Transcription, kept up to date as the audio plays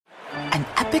An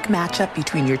epic matchup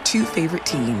between your two favorite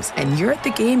teams, and you're at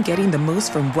the game getting the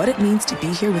most from what it means to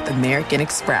be here with American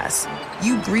Express.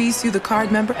 You breeze through the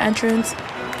card member entrance,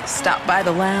 stop by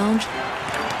the lounge.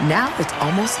 Now it's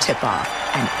almost tip-off,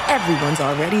 and everyone's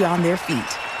already on their feet.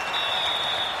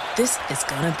 This is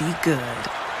gonna be good.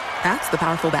 That's the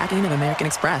powerful backing of American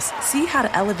Express. See how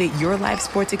to elevate your live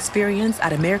sports experience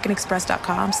at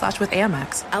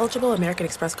americanexpress.com/withAmex. Eligible American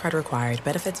Express card required.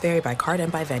 Benefits vary by card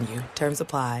and by venue. Terms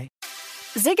apply.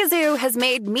 Zigazoo has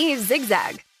made me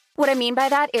zigzag. What I mean by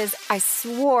that is I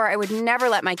swore I would never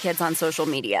let my kids on social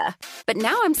media. But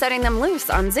now I'm setting them loose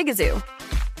on Zigazoo.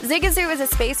 Zigazoo is a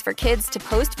space for kids to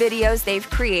post videos they've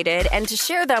created and to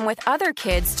share them with other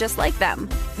kids just like them.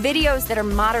 Videos that are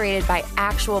moderated by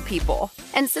actual people.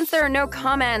 And since there are no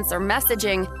comments or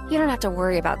messaging, you don't have to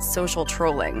worry about social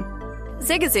trolling.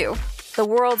 Zigazoo, the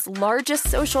world's largest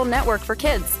social network for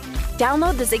kids.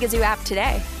 Download the Zigazoo app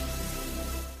today.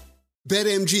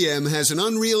 BetMGM has an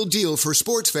unreal deal for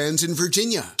sports fans in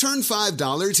Virginia. Turn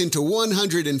 $5 into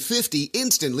 $150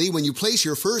 instantly when you place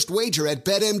your first wager at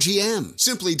BetMGM.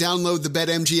 Simply download the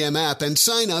BetMGM app and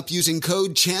sign up using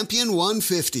code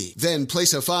CHAMPION150. Then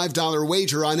place a $5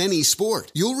 wager on any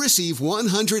sport. You'll receive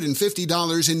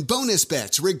 $150 in bonus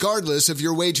bets regardless of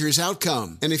your wager's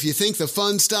outcome. And if you think the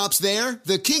fun stops there,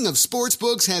 the King of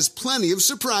Sportsbooks has plenty of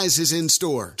surprises in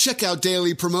store. Check out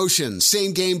daily promotions,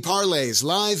 same-game parlays,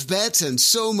 live bets, and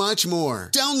so much more.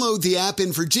 Download the app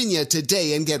in Virginia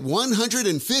today and get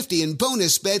 $150 in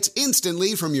bonus bets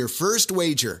instantly from your first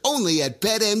wager. Only at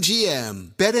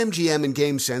BetMGM. BetMGM and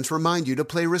GameSense remind you to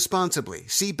play responsibly.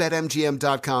 See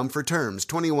BetMGM.com for terms.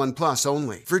 21 plus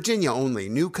only. Virginia only.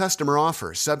 New customer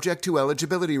offer. Subject to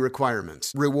eligibility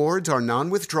requirements. Rewards are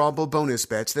non-withdrawable bonus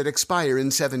bets that expire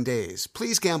in 7 days.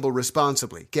 Please gamble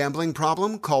responsibly. Gambling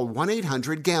problem? Call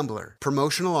 1-800-GAMBLER.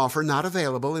 Promotional offer not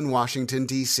available in Washington,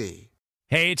 D.C.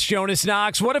 Hey, it's Jonas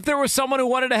Knox. What if there was someone who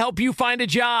wanted to help you find a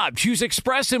job? Choose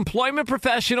Express Employment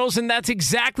Professionals, and that's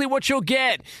exactly what you'll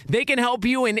get. They can help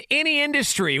you in any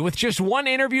industry. With just one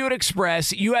interview at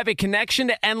Express, you have a connection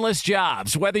to endless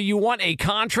jobs. Whether you want a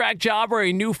contract job or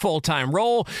a new full-time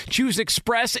role, choose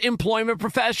Express Employment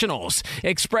Professionals.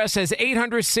 Express has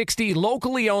 860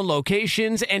 locally owned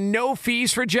locations and no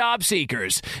fees for job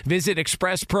seekers. Visit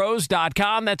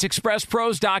expresspros.com. That's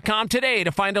expresspros.com today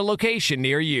to find a location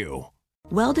near you.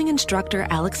 Welding instructor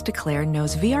Alex DeClaire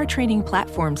knows VR training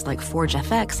platforms like Forge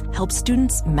FX help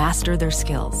students master their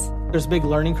skills. There's a big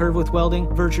learning curve with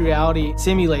welding. Virtual reality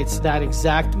simulates that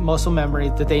exact muscle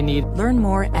memory that they need. Learn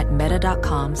more at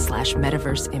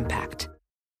meta.com/metaverseimpact.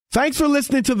 Thanks for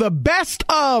listening to the best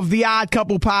of the Odd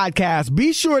Couple podcast.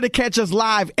 Be sure to catch us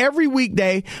live every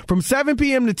weekday from 7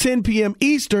 p.m. to 10 p.m.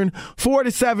 Eastern, 4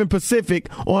 to 7 Pacific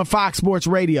on Fox Sports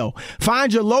Radio.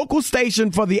 Find your local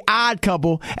station for the Odd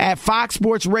Couple at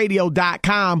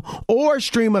foxsportsradio.com or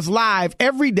stream us live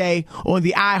every day on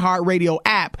the iHeartRadio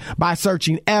app by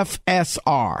searching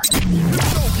FSR.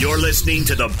 You're listening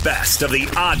to the best of the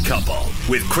Odd Couple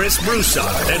with Chris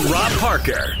Broussard and Rob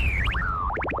Parker.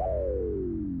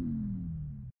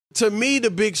 To me, the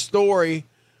big story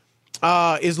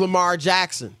is Lamar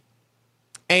Jackson.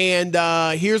 And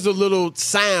here's a little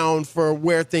sound for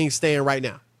where things stand right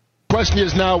now. Question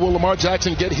is now, will Lamar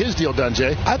Jackson get his deal done,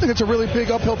 Jay? I think it's a really big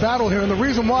uphill battle here, and the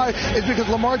reason why is because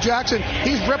Lamar Jackson,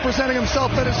 he's representing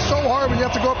himself. That is so hard when you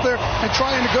have to go up there and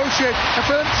try and negotiate. And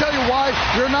for them to tell you why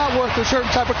you're not worth a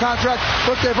certain type of contract,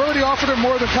 look, they've already offered him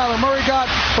more than Kyler Murray got,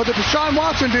 but the Deshaun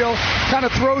Watson deal kind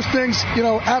of throws things,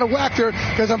 out of whack there,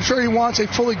 because I'm sure he wants a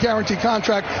fully guaranteed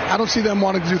contract. I don't see them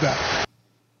wanting to do that.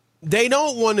 They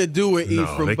don't want to do it, no,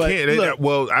 Ephraim. They but can't. Look,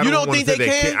 you don't think they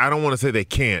can? I don't want to say they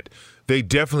can't. They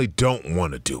definitely don't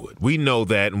want to do it. We know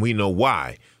that, and we know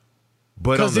why.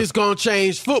 Because it's going to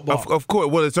change football. Of course.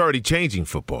 Well, it's already changing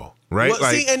football, right? Well,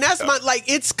 see, and that's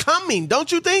it's coming, don't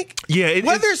you think? Yeah.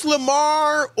 Whether it's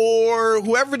Lamar or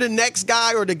whoever the next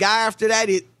guy or the guy after that,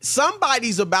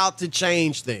 somebody's about to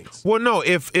change things. Well, no,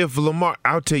 if Lamar,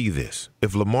 I'll tell you this.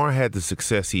 If Lamar had the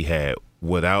success he had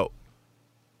without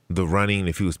the running,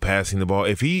 if he was passing the ball,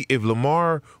 if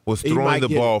Lamar was throwing the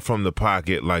ball from the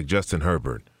pocket like Justin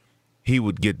Herbert, he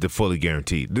would get the fully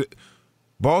guaranteed.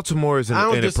 Baltimore is in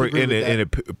a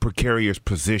precarious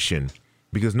position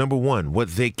because, number one, what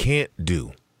they can't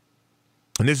do,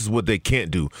 and this is what they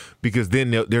can't do, because then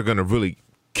they're going to really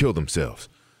kill themselves.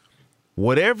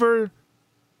 Whatever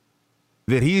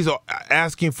that he's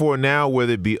asking for now,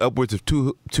 whether it be upwards of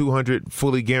 200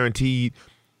 fully guaranteed,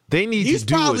 they need to do it. He's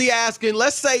probably asking,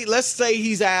 let's say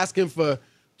he's asking for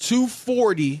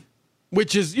 240,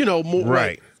 which is, more.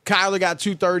 Right. Kyler got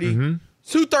 230,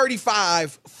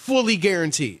 235 fully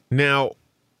guaranteed. Now,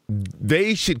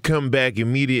 they should come back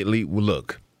immediately. Well,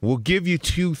 look, we'll give you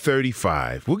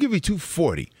 $235. We'll give you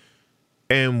 $240,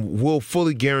 and we'll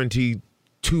fully guarantee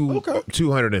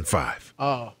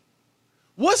 $205.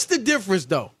 What's the difference,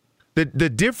 though? The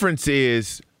difference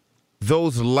is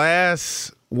those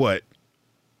last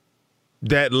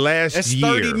that last That's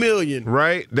year, $30 million,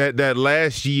 right? That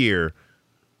last year,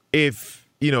 if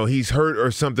he's hurt or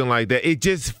something like that,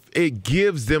 it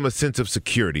gives them a sense of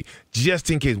security just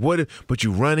in case. But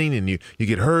you're running and you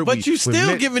get hurt. But you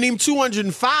still giving him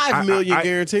 $205 million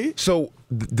guaranteed. So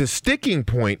the sticking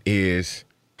point is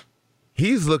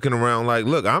he's looking around like,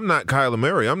 look, I'm not Kyler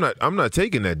Murray. I'm not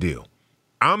taking that deal.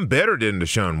 I'm better than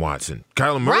Deshaun Watson.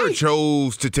 Kyler Murray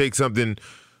chose to take something,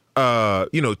 2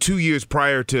 years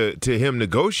prior to him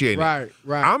negotiating. Right.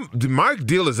 My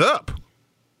deal is up.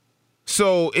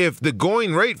 So if the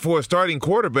going rate for a starting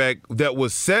quarterback that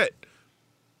was set,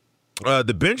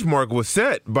 the benchmark was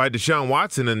set by Deshaun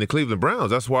Watson and the Cleveland Browns,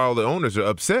 that's why all the owners are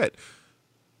upset.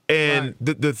 And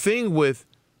the thing with,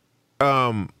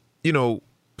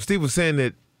 Steve was saying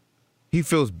that he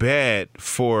feels bad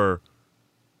for,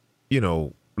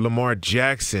 Lamar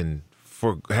Jackson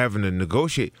for having to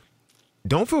negotiate.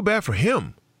 Don't feel bad for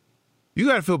him. You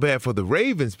got to feel bad for the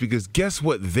Ravens because guess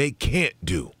what they can't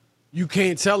do? You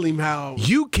can't tell him how.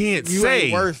 You can't say.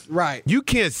 Ain't worth, right. You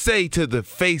can't say to the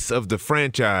face of the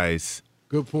franchise.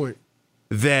 Good point.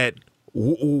 That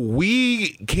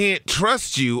we can't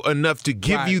trust you enough to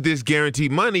give you this guaranteed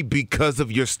money because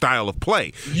of your style of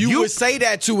play. You would say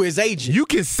that to his agent. You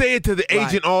can say it to the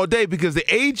agent all day because the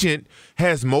agent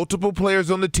has multiple players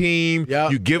on the team.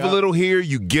 You give a little here,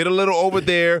 you get a little over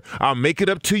there. I'll make it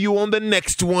up to you on the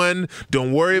next one.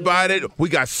 Don't worry about it. We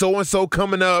got so-and-so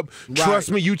coming up.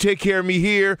 Trust me, you take care of me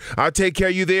here. I'll take care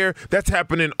of you there. That's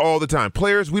happening all the time.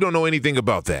 Players, we don't know anything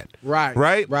about that.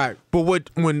 Right? But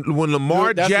when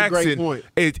Lamar Jackson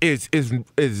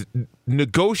is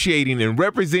negotiating and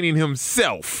representing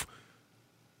himself,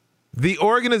 the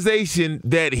organization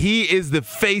that he is the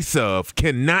face of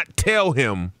cannot tell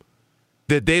him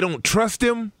that they don't trust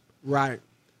him. Right.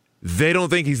 They don't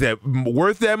think he's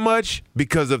worth that much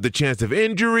because of the chance of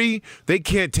injury. They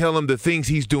can't tell him the things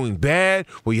he's doing bad.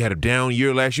 Well, you had a down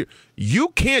year last year. You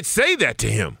can't say that to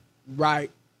him.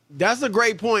 Right. That's a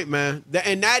great point, man.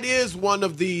 And that is one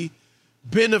of the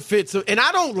benefits of, and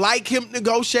I don't like him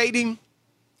negotiating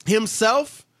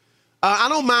himself. I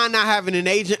don't mind not having an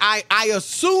agent. I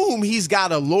assume he's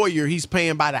got a lawyer he's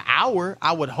paying by the hour.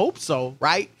 I would hope so,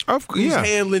 right? Who's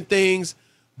handling things.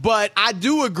 But I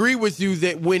do agree with you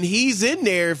that when he's in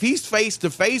there, if he's face to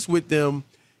face with them,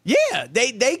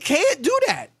 they can't do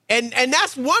that. And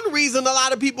that's one reason a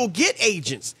lot of people get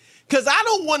agents. Because I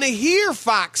don't want to hear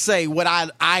Fox say what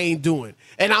I ain't doing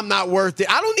and I'm not worth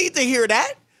it. I don't need to hear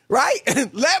that. Right?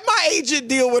 Let my agent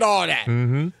deal with all that.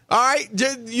 Mm-hmm. All right?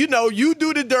 You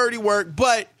do the dirty work.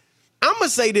 But I'm going to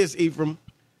say this, Ephraim.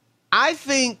 I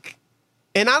think,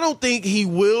 and I don't think he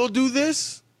will do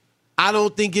this. I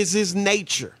don't think it's his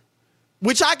nature,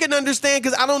 which I can understand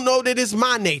because I don't know that it's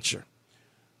my nature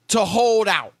to hold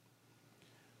out.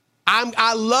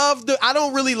 I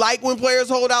don't really like when players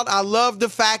hold out. I love the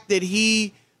fact that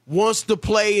he wants to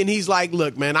play and he's like,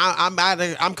 look, man,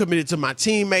 I'm committed to my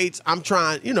teammates. I'm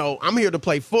trying, I'm here to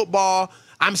play football.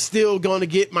 I'm still going to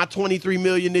get my $23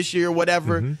 million this year or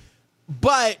whatever. Mm-hmm.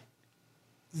 But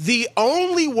the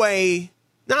only way,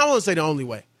 I won't say the only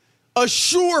way, a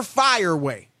surefire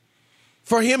way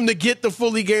for him to get the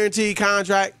fully guaranteed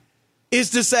contract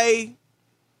is to say,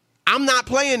 I'm not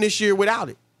playing this year without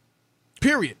it.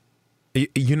 Period.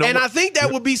 And I think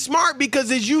that would be smart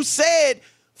because, as you said,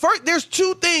 first, there's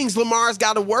two things Lamar's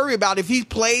got to worry about if he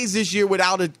plays this year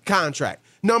without a contract.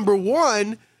 Number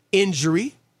one,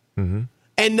 injury. Mm-hmm.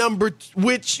 And number,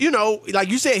 which, like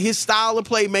you said, his style of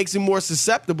play makes him more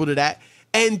susceptible to that.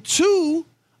 And two,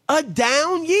 a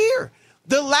down year.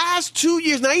 The last 2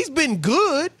 years, now he's been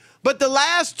good, but the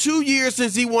last 2 years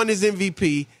since he won his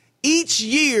MVP, each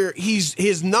year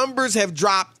his numbers have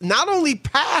dropped, not only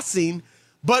passing,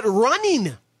 but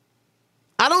running.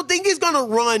 I don't think he's going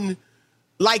to run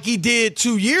like he did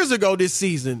 2 years ago this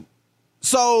season.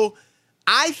 So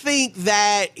I think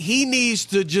that he needs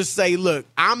to just say, look,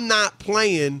 I'm not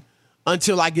playing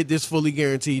until I get this fully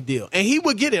guaranteed deal. And he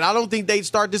would get it. I don't think they'd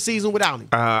start the season without him.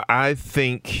 I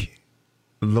think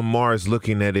Lamar is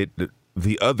looking at it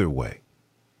the other way.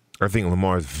 I think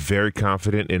Lamar is very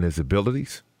confident in his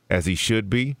abilities, as he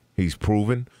should be. He's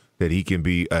proven that he can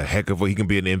be he can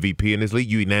be an MVP in his league,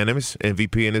 unanimous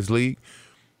MVP in his league.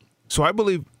 So I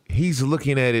believe he's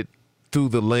looking at it through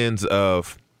the lens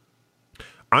of,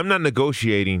 I'm not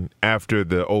negotiating after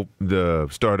the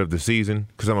start of the season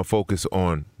because I'm going to focus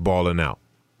on balling out.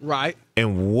 Right.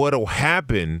 And what'll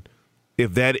happen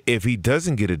if he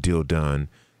doesn't get a deal done,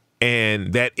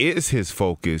 and that is his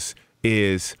focus,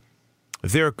 is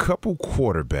there are a couple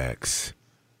quarterbacks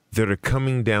that are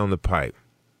coming down the pipe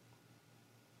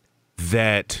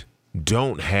that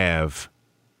don't have,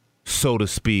 so to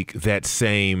speak, that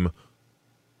same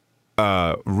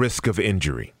risk of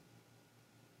injury.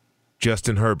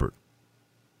 Justin Herbert,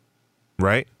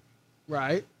 right?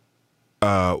 Right.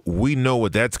 We know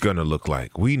what that's going to look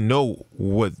like. We know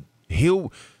what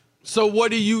he'll. So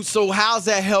how's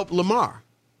that help Lamar?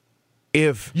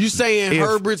 If you saying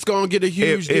Herbert's going to get a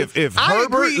huge deal? If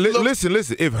Herbert, listen,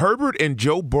 if Herbert and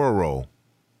Joe Burrow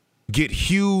get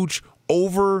huge,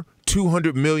 over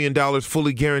 $200 million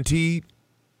fully guaranteed,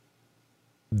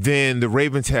 then the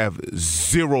Ravens have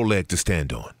zero leg to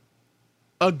stand on.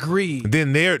 Agreed.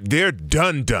 Then they're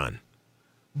done.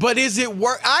 But is it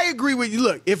work? I agree with you.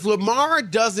 Look, if Lamar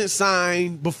doesn't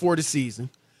sign before the season,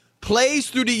 plays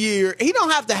through the year, he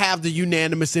don't have to have the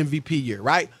unanimous MVP year,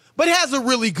 right? But has a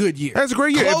really good year. That's a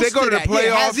great year. Close if they go to the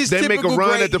playoffs, they make a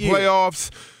run at the year. playoffs.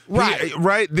 Right.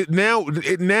 Right. Now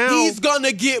he's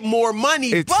gonna get more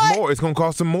money. It's more. It's gonna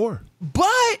cost him more.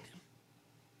 But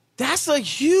that's a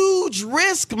huge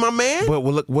risk, my man. But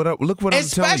look what I'm telling you.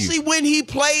 Especially when he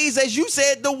plays, as you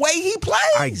said, the way he plays.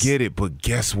 I get it, but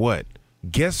guess what?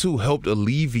 Guess who helped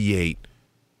alleviate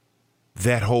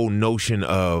that whole notion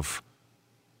of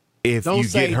if you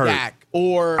get hurt? Dak,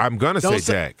 or I'm gonna say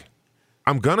Dak.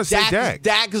 I'm gonna say Dak.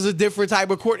 Dak is a different type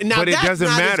of quarterback. Now, but it Dak's doesn't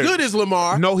not matter. as good as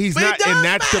Lamar. No, he's not, and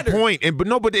that's matter. the point.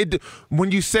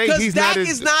 When you say he's Dak not,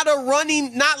 is not a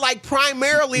running, not like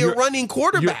primarily a running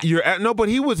quarterback. But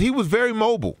he was very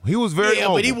mobile. He was very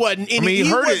mobile. But he wasn't. He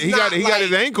hurt it. He got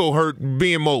his ankle hurt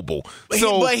being mobile. But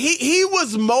he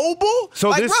was mobile. So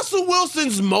Russell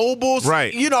Wilson's mobile.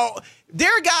 Right. You know,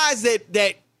 there are guys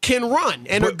that can run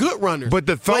and are good runners. But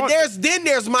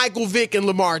there's Michael Vick and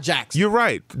Lamar Jackson. You're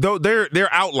right. Though they're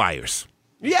outliers.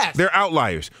 Yes. They're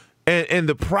outliers. And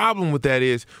the problem with that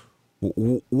is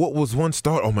what was one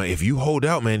start? Oh man, if you hold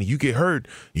out, man, you get hurt.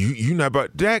 You not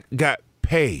about Dak got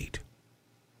paid.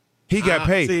 He got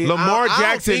paid. Lamar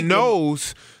Jackson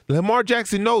knows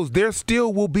there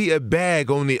still will be a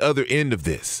bag on the other end of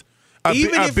this.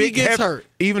 Even if he gets hurt.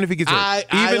 Even if he gets hurt.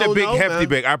 Even a big hefty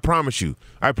bag. I promise you.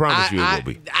 it will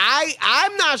be.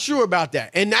 I'm not sure about that.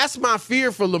 And that's my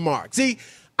fear for Lamar. See,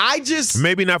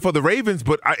 maybe not for the Ravens,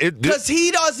 but because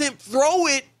he doesn't throw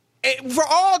it for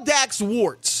all Dak's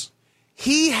warts.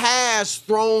 He has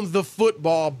thrown the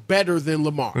football better than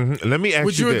Lamar. Mm-hmm. Let me ask you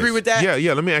Would you agree with that?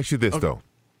 Yeah. Let me ask you this though.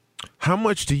 How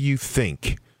much do you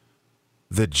think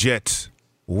the Jets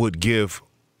would give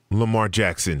Lamar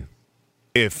Jackson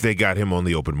if they got him on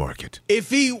the open market? If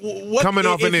he coming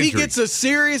off an injury, he gets a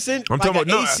serious I'm talking about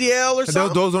ACL or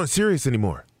something. Those aren't serious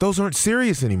anymore.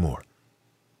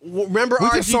 Remember we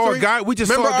RG3? just saw a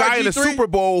guy in the Super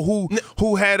Bowl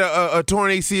who had a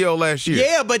torn ACL last year.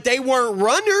 Yeah, but they weren't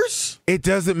runners. It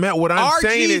doesn't matter. What I'm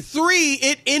saying is RG3,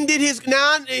 it ended his.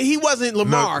 Now he wasn't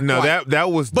Lamar. No,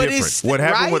 that was different. What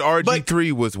happened with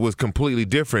RG3 was completely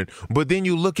different. But then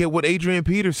you look at what Adrian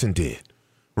Peterson did.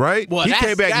 Right? Well, he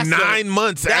came back 9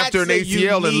 months after an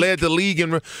ACL and led the league.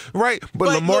 Right?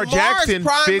 But Lamar Jackson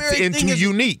fits into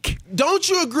unique. Don't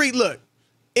you agree? Look,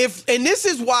 and this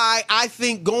is why I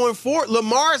think going forward,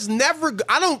 Lamar's never,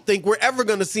 I don't think we're ever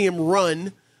going to see him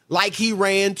run like he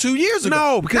ran 2 years ago.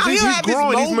 No, because he's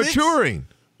growing. He's maturing.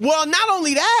 Well, not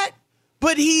only that,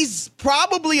 but he's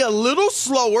probably a little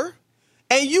slower.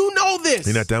 And you know this.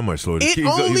 He's not that much slower. He's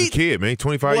a kid, man.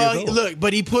 25 years old. Look,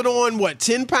 but he put on,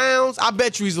 10 pounds? I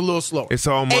bet you he's a little slower. It's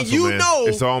all muscle, and you man. know,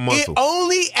 it's all muscle.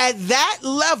 Only at that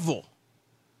level,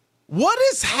 what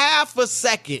is half a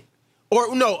second,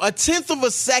 or no, a tenth of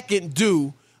a second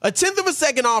do, a tenth of a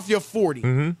second off your 40?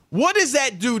 Mm-hmm. What does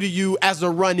that do to you as a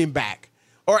running back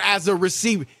or as a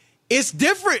receiver? It's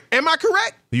different. Am I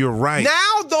correct? You're right.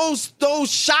 Now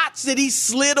those shots that he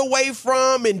slid away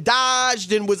from and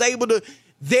dodged and was able to,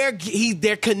 they're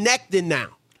connecting now.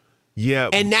 Yeah.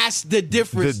 And that's the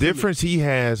difference. The difference he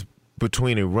has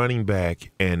between a running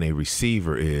back and a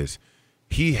receiver is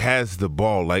he has the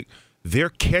ball. Like, they're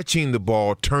catching the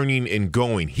ball, turning and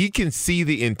going. He can see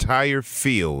the entire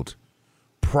field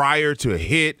prior to a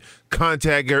hit,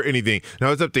 contact, or anything.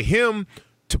 Now, it's up to him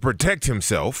to protect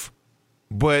himself,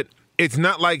 but it's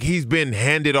not like he's been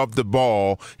handed off the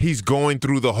ball. He's going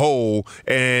through the hole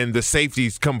and the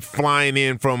safeties come flying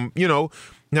in from,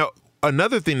 Now,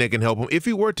 another thing that can help him, if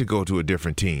he were to go to a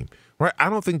different team, right? I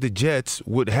don't think the Jets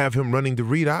would have him running the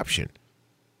read option.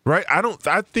 Right?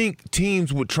 I think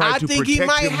teams would try to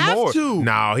protect him more.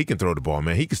 No, he can throw the ball,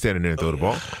 man. He can stand in there and throw the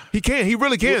ball. He can. He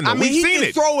really can. Though. We've seen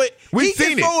it. We've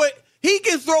seen it. He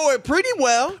can throw it pretty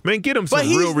well. Man, get him some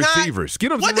real receivers.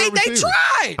 Get him some real receivers.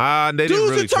 They tried. They didn't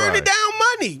really try. Dudes are turning down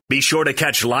money. Be sure to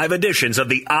catch live editions of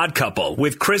The Odd Couple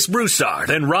with Chris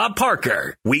Broussard and Rob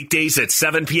Parker. Weekdays at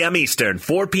 7 p.m. Eastern,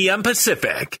 4 p.m.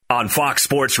 Pacific on Fox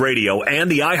Sports Radio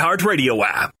and the iHeartRadio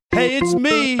app. Hey, it's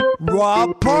me,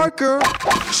 Rob Parker.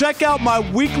 Check out my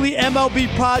weekly MLB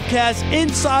podcast,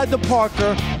 Inside the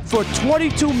Parker, for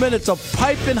 22 minutes of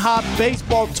piping hot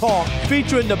baseball talk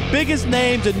featuring the biggest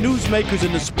names and newsmakers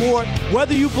in the sport.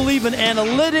 Whether you believe in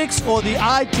analytics or the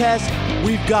eye test,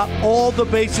 we've got all the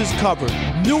bases covered.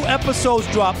 New episodes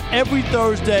drop every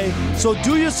Thursday, so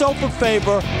do yourself a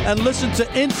favor and listen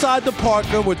to Inside the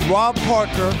Parker with Rob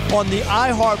Parker on the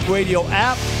iHeartRadio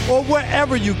app or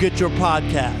wherever you get your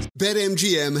podcasts.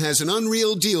 BetMGM has an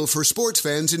unreal deal for sports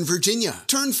fans in Virginia.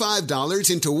 Turn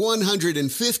 $5 into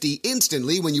 $150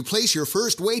 instantly when you place your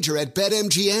first wager at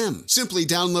BetMGM. Simply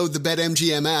download the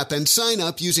BetMGM app and sign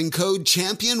up using code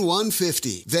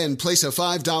CHAMPION150. Then place a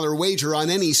 $5 wager on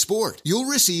any sport. You'll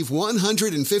receive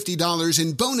 $150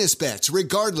 in bonus bets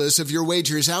regardless of your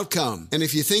wager's outcome. And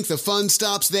if you think the fun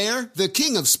stops there, the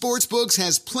King of Sportsbooks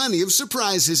has plenty of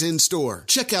surprises in store.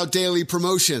 Check out daily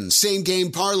promotions,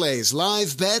 same-game parlays,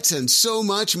 live bets, and so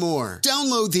much more.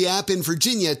 Download the app in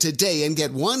Virginia today and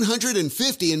get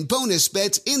 $150 in bonus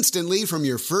bets instantly from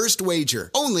your first wager.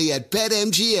 Only at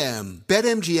BetMGM.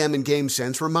 BetMGM and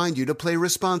GameSense remind you to play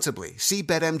responsibly. See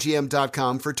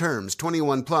BetMGM.com for terms.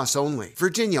 21 plus only.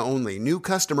 Virginia only. New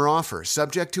customer offer.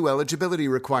 Subject to eligibility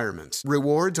requirements.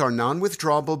 Rewards are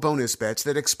non-withdrawable bonus bets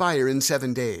that expire in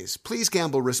 7 days. Please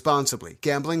gamble responsibly.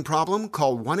 Gambling problem?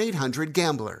 Call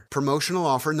 1-800-GAMBLER. Promotional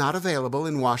offer not available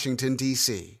in Washington,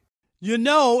 D.C. You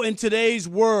know, in today's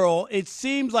world, it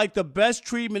seems like the best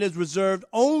treatment is reserved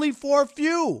only for a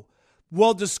few.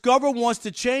 Well, Discover wants to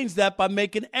change that by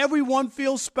making everyone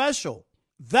feel special.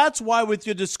 That's why with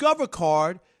your Discover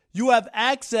card, you have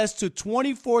access to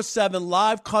 24/7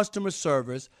 live customer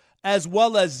service as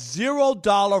well as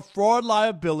 $0 fraud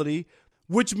liability,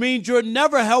 which means you're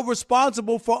never held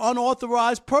responsible for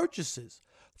unauthorized purchases.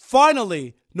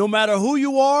 Finally, no matter who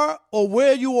you are or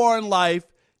where you are in life,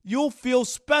 you'll feel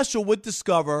special with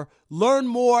Discover. Learn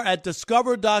more at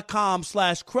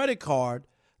discover.com/creditcard.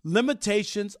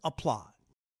 Limitations apply.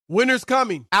 Winter's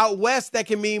coming. Out west, that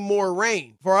can mean more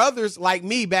rain. For others, like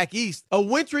me back east, a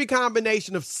wintry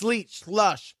combination of sleet,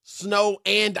 slush, snow,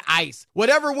 and ice.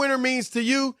 Whatever winter means to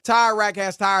you, Tire Rack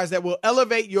has tires that will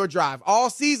elevate your drive.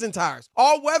 All-season tires,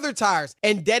 all-weather tires,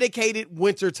 and dedicated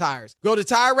winter tires. Go to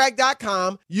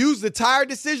TireRack.com, use the Tire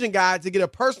Decision Guide to get a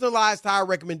personalized tire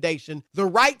recommendation, the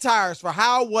right tires for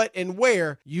how, what, and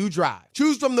where you drive.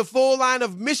 Choose from the full line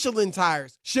of Michelin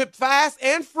tires, shipped fast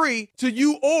and free to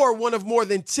you or one of more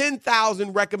than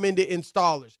 10,000 recommended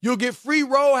installers. You'll get free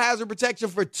road hazard protection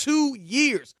for 2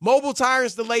 years. Mobile tire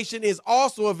installation is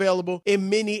also available in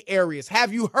many areas.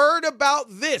 Have you heard about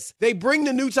this? They bring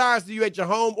the new tires to you at your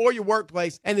home or your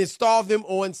workplace and install them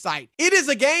on site. It is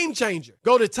a game changer.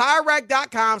 Go to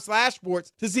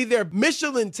TireRack.com/sports to see their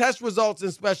Michelin test results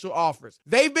and special offers.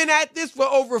 They've been at this for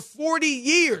over 40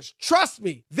 years. Trust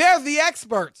me, they're the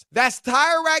experts. That's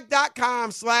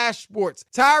TireRack.com/sports.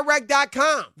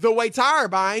 TireRack.com, the way tire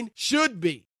buying should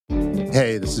be.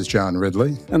 Hey, this is John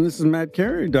Ridley. And this is Matt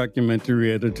Carey,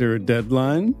 documentary editor at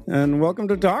Deadline. And welcome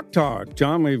to Doc Talk.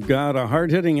 John, we've got a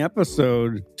hard-hitting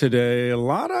episode today. A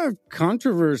lot of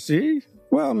controversy.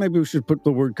 Well, maybe we should put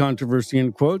the word controversy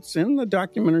in quotes in the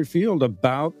documentary field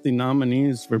about the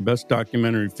nominees for Best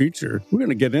Documentary Feature. We're going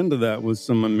to get into that with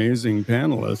some amazing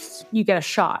panelists. You get a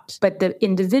shot, but the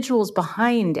individuals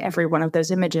behind every one of those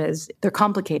images, they're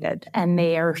complicated and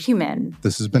they are human.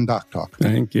 This has been Doc Talk.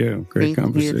 Thank you. Great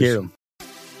conversation. Thank you.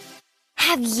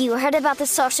 Have you heard about the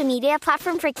social media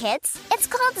platform for kids? It's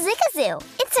called Zigazoo.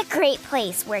 It's a great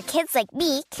place where kids like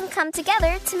me can come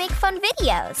together to make fun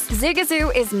videos.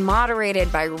 Zigazoo is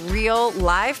moderated by real,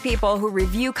 live people who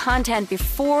review content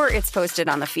before it's posted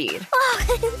on the feed. Oh,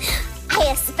 I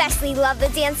especially love the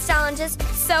dance challenges.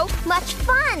 So much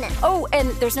fun. Oh, and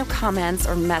there's no comments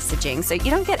or messaging, so you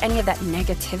don't get any of that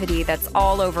negativity that's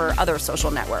all over other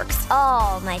social networks.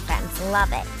 All my friends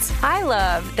love it. I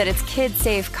love that it's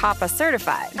KidSafe COPPA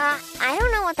certified. I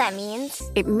don't know what that means.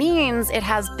 It means it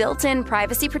has built-in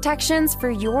privacy protections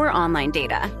for your online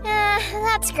data.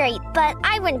 That's great, but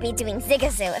I wouldn't be doing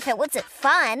Zigazoo if it wasn't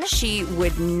fun. She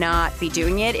would not be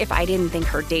doing it if I didn't think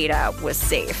her data was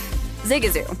safe.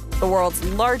 Zigazoo, the world's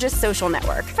largest social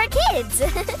network. For kids.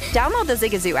 Download the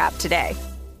Zigazoo app today.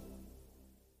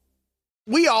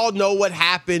 we all know what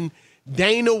happened.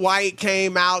 Dana White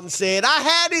came out and said, I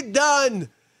had it done.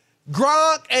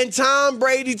 Gronk and Tom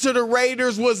Brady to the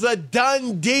Raiders was a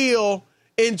done deal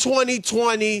in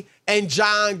 2020, and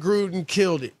John Gruden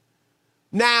killed it.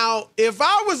 Now, if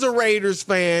I was a Raiders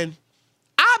fan,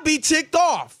 I'd be ticked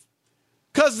off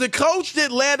because the coach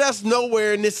that led us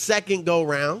nowhere in this second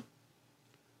go-round,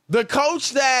 the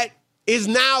coach that is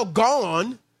now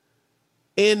gone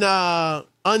in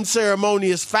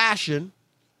unceremonious fashion,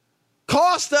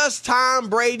 cost us Tom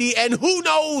Brady and who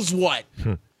knows what.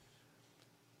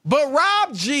 But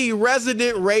Rob G.,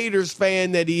 resident Raiders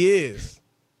fan that he is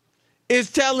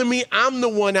telling me I'm the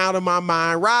one out of my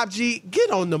mind. Rob G., get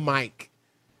on the mic.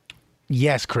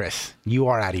 Yes, Chris, you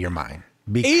are out of your mind.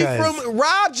 Because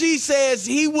Rob G. says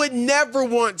he would never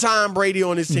want Tom Brady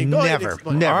on his team. Never.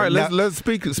 All right, let's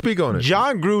speak on it.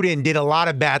 John Gruden did a lot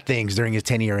of bad things during his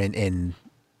tenure in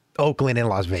Oakland and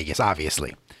Las Vegas,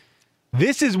 obviously.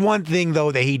 This is one thing,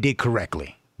 though, that he did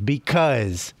correctly,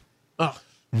 because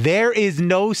there is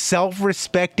no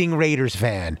self-respecting Raiders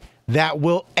fan that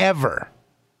will ever,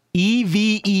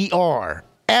 EVER,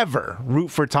 ever root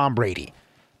for Tom Brady.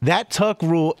 That tuck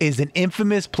rule is an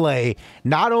infamous play,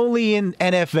 not only in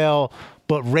NFL,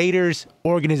 but Raiders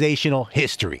organizational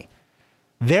history.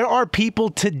 There are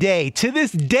people today, to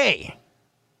this day,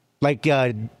 like,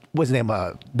 what's his name,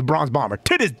 the Bronze Bomber,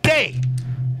 to this day,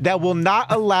 that will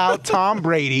not allow Tom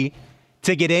Brady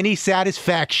to get any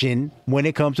satisfaction when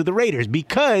it comes to the Raiders,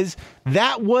 because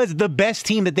that was the best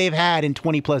team that they've had in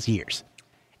 20 plus years.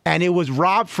 And it was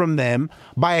robbed from them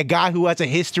by a guy who has a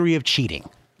history of cheating.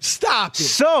 Stop it.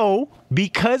 So,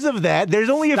 because of that, there's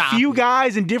only a few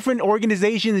guys in different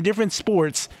organizations and different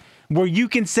sports where you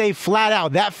can say flat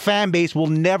out that fan base will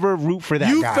never root for that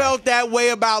guy. You felt that way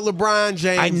about LeBron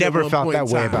James. I never felt that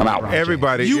way about LeBron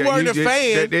everybody. You weren't a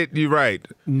fan. You're right.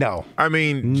 No. I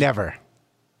mean, never.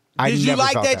 Did you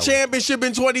like that championship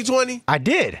in 2020? I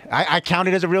did. I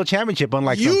counted as a real championship,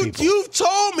 unlike some people. You've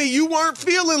told me you weren't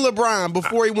feeling LeBron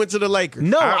before he went to the Lakers.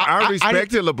 No, I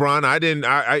respected LeBron. I didn't.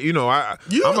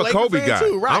 I'm a Kobe guy.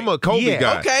 Too, right? I'm a Kobe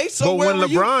guy. Okay, so but when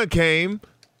LeBron came,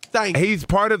 he's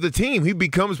part of the team. He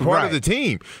becomes part of the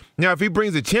team. Now, if he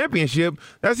brings a championship,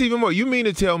 that's even more. You mean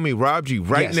to tell me, Rob G,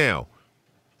 now,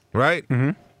 right?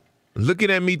 Mm-hmm.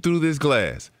 Looking at me through this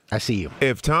glass, I see you.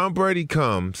 If Tom Brady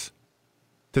comes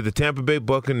to the Tampa Bay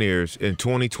Buccaneers in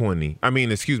 2020,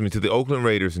 to the Oakland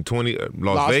Raiders in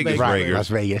Las Vegas Raiders, Las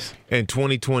Vegas in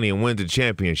 2020, and wins the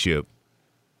championship,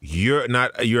 you're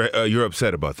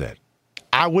upset about that.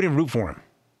 I wouldn't root for him.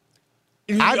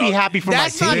 I'd be happy for my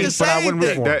team, but I wouldn't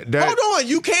root for him. Hold on,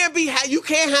 you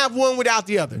can't have one without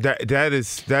the other.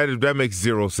 That makes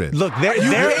zero sense. Look,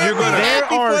 you're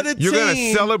going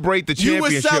to celebrate the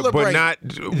championship, but not.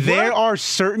 There are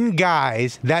certain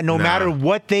guys that no matter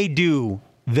what they do,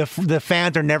 the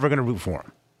fans are never going to root for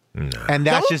them. Nah. And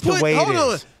that's just the way it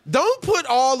is. Don't put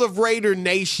all of Raider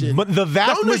Nation. But the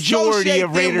vast majority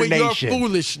of Raider Nation.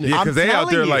 Foolishness. Yeah, because they out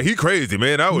there like, he crazy,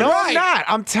 man. I'm not.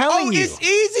 I'm telling you. It's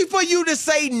easy for you to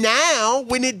say now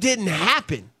when it didn't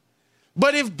happen.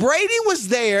 But if Brady was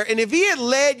there and if he had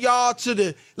led y'all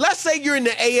to let's say you're in the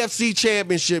AFC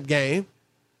Championship game,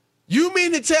 you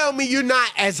mean to tell me you're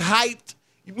not as hyped?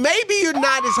 Maybe you're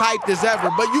not as hyped as ever,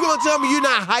 but you're going to tell me you're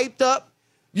not hyped up?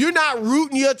 You're not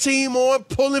rooting your team on,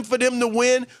 pulling for them to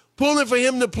win, pulling for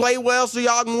him to play well so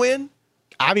y'all can win?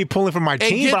 I be pulling for my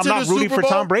team, but I'm not rooting for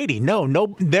Tom Brady. No,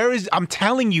 I'm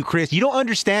telling you, Chris, you don't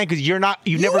understand because you've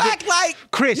never act like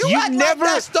Chris, you you've never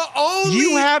like that's the only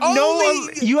you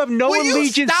have no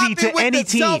allegiance to any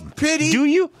team. Do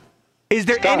you? Is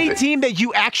there any team that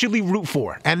you actually root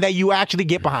for and that you actually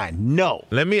get behind? No.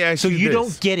 Let me ask you this. So you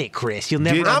don't get it, Chris. You'll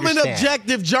never understand. I'm an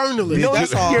objective journalist. No,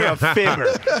 that's all. You're a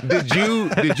fibber.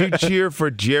 Did you cheer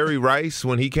for Jerry Rice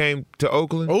when he came to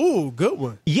Oakland? Oh, good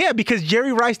one. Yeah, because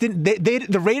Jerry Rice didn't.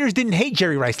 The Raiders didn't hate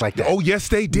Jerry Rice like that. Oh, yes,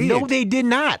 they did. No, they did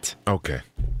not. Okay.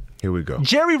 Here we go.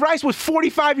 Jerry Rice was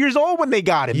 45 years old when they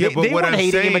got him. Yeah, but they weren't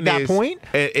hating him at that point.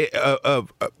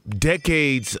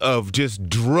 Decades of just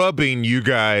drubbing you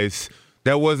guys.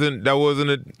 That wasn't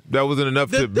enough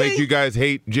to make you guys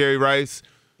hate Jerry Rice.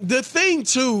 The thing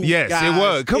too, yes, guys, it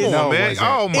was. Come on, man.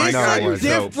 Oh my God, it's a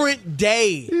different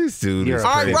day. This dude is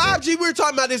all right, Rob G. We were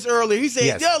talking about this earlier. He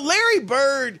said, Larry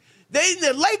Bird.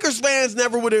 The Lakers fans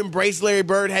never would have embraced Larry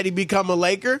Bird had he become a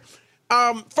Laker.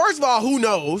 First of all, who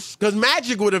knows? Because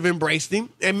Magic would have embraced him,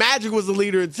 and Magic was the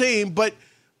leader of the team. But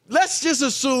let's just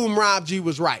assume Rob G.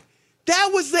 was right. That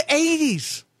was the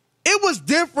 80s. It was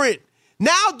different.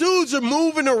 Now dudes are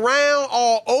moving around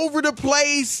all over the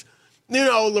place. You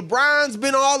know, LeBron's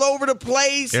been all over the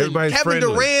place. Everybody's and Kevin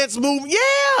friendly. Durant's moving.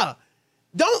 Yeah.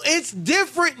 It's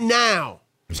different now.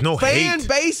 There's no Fan hate.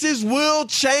 bases will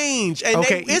change, and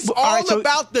it's all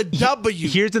about the W.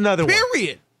 Here's another one.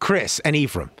 Period. Chris and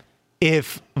Ephraim,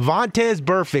 if Vontaze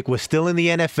Burfict was still in the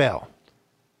NFL,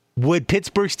 would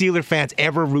Pittsburgh Steelers fans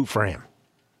ever root for him?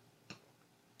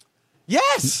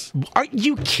 Yes. Are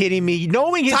you kidding me?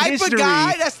 Knowing his history,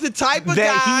 that's the type of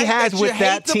that guy he has that with you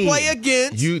that hate team. to play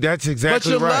against. That's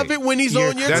exactly right. But you love it when he's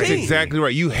on your That's team. exactly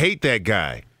right. You hate that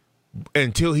guy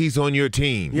until he's on your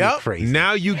team. Yep. Crazy.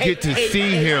 Now you get to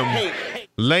see him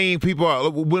laying people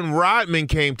out. When Rodman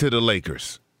came to the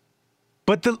Lakers.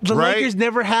 But the Right? Lakers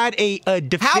never had a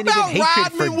definitive How about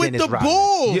hatred for Rodman with Dennis the Rodman.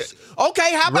 Bulls?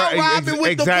 Okay, how about Rodman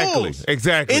with the Bulls?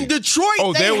 Exactly. In Detroit,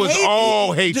 Oh, there was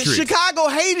all hatred. Chicago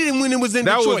hated him when it was in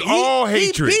That Detroit. was all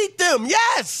hatred. He beat them,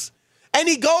 yes. And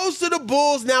he goes to the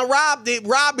Bulls. Now, Rob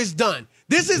is done.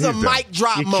 This is a mic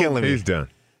drop You're moment. killing me. He's done.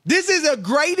 This is a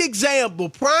great example,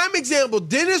 prime example.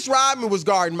 Dennis Rodman was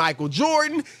guarding Michael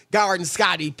Jordan, guarding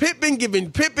Scottie Pippen,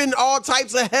 giving Pippen all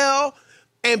types of hell,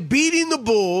 and beating the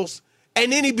Bulls.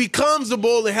 And then he becomes the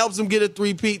Bull and helps them get a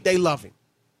three-peat. They love him.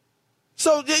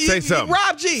 So Say something.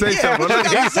 Rob G. Say something. He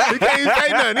can't say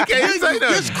nothing. He can't say nothing.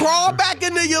 Just crawl back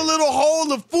into your little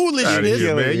hole of foolishness.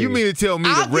 Here, man. You mean to tell me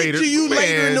I'll the Raiders? get to you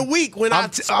later in the Man. week when I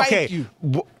spank you.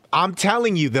 I'm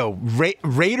telling you though,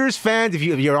 Raiders fans, if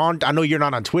you're on, I know you're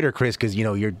not on Twitter, Chris, because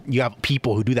you have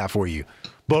people who do that for you.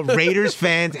 But Raiders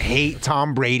fans hate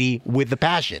Tom Brady with the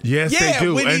passion. Yes, they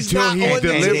do. when he's Until not he's on the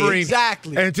team. delivering.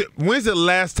 Exactly. When's the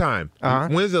last time?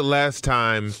 When's the last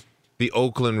time the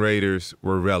Oakland Raiders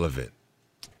were relevant?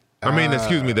 I mean,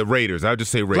 excuse me, the Raiders. I'll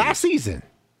just say Raiders. Last season.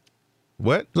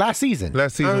 What? Last season.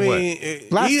 Last season I what? mean,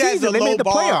 Last he has season, a they low made the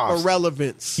bar playoffs. for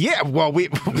relevance. Yeah, well,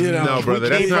 No, brother,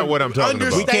 that's not what I'm talking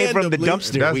about. We came from the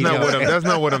dumpster. That's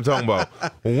not what I'm talking about.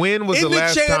 When was In the the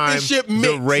last time championship mix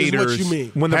the is what Raiders you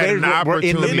mean. When the had Raiders an were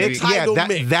in the opportunity? mix, yeah, title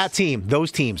mix. that team,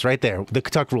 those teams right there, the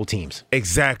Tuck Rule teams.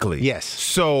 Exactly. Yes.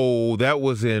 So that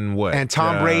was in what? And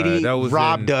Tom Brady that was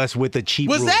robbed in, us with a cheap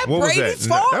Was rule. that What was Brady's that?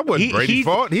 fault? That wasn't Brady's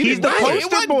fault. He's didn't the do it. It poster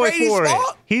wasn't boy Brady's for fault.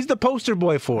 it. He's the poster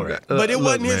boy for it. But it Look,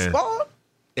 wasn't his man. fault.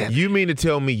 You mean to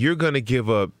tell me you're going to give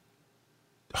up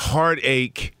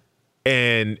heartache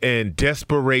and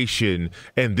desperation,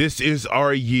 and this is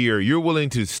our year? You're willing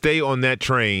to stay on that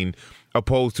train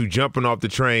opposed to jumping off the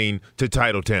train to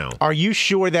Titletown? Are you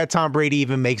sure that Tom Brady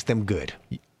even makes them good?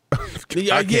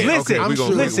 Yeah, Listen, I'm sure.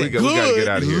 we got to get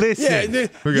out of here. Listen.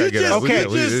 We got to get out. okay.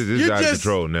 This is out of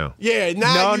control now. Yeah,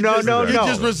 now No. you're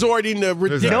just resorting to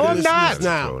ridiculousness No, I'm not.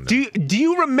 now. Do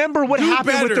you remember what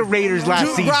happened with the Raiders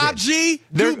last season? Rob G,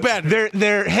 do better.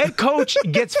 Their head coach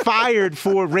gets fired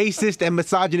for racist and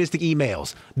misogynistic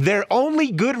emails. Their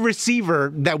only good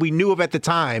receiver that we knew of at the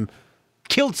time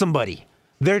killed somebody.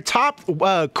 Their top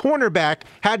cornerback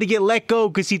had to get let go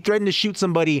because he threatened to shoot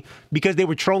somebody because they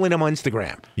were trolling him on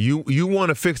Instagram. You want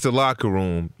to fix the locker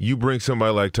room, you bring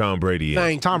somebody like Tom Brady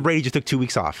in. Tom Brady just took 2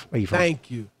 weeks off.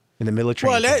 Thank you. In the middle of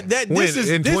training. Well, camp. this is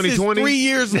 2020? 3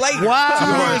 years later. Wow. 2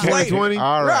 years later. 2020?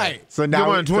 All right. So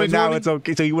now it's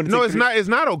okay. So you want to No, it's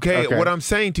not okay. Okay. What I'm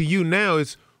saying to you now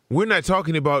is we're not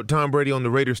talking about Tom Brady on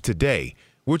the Raiders today.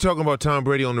 We're talking about Tom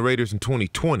Brady on the Raiders in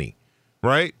 2020.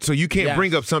 Right? So you can't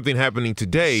bring up something happening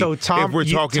today So if we're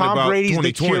talking Tom about Brady's 2020.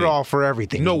 the cure-all for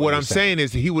everything. No, is what you're I'm saying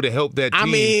is he would have helped that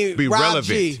team be Rob relevant.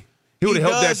 G, He would have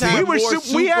helped that does team. have more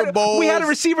we had Super Bowls. we had a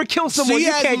receiver kill someone. He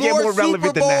You has can't get more relevant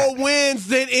Super than that. Bowl wins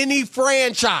than any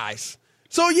franchise.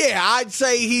 So yeah, I'd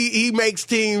say he makes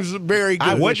teams very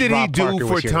good. What did he do Parker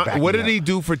for was here to back What me did up. he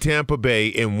do for Tampa Bay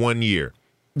in 1 year?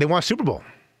 They won a Super Bowl.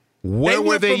 Where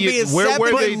were they? Where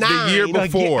were they the year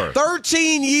before?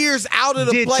 13 years out of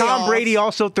the Did playoffs. Tom Brady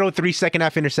also throw 3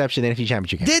 second-half interception in the NFC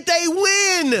Championship game? Did they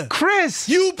win? Chris,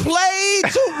 you played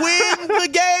to win the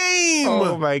game.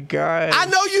 Oh my God! I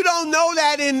know you don't know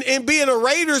that in being a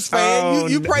Raiders fan.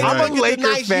 You pray I'm to a look at Laker the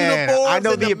nice fan. uniforms I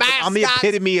know and the mascots I'm the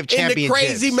epitome of and the championships.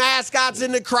 crazy mascots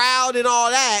in the crowd and all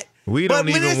that. We but don't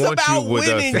when even it's want about you with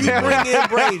winning, us. you bring in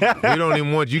Brady. We don't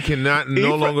even want you. Cannot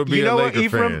no longer be a Laker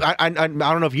fan. I don't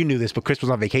know if you knew this, but Chris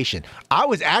was on vacation. I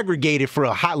was aggregated for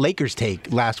a hot Lakers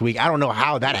take last week. I don't know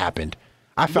how that happened.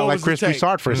 I felt What like was Chris the take?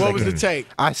 Broussard for a second. What was the take?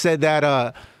 I said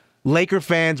that Laker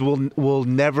fans will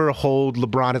never hold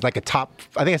LeBron as like a top.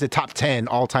 I think I said top 10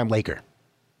 all-time Laker.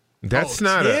 That's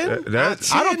not 10?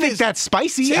 that's. I don't think that's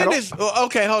spicy. 10 is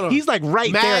okay. Hold on. He's like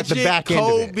right Magic, there at the back end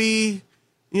of it. Kobe,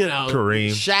 you know, Kareem.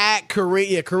 Shaq,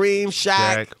 Kareem,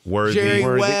 Shaq, Worthy. Jerry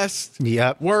Worthy. West,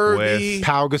 Yep. Worthy,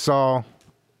 Pau Gasol.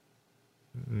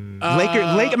 Laker.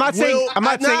 I'm not saying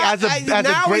as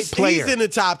a great player. He's in the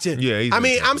top 10. Yeah, he's I in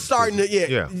mean, the top I'm starting to. Yeah,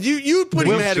 Yeah. you put him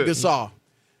Wilt ahead of should- Gasol.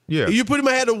 Yeah. You put him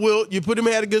ahead of Wilt. You put him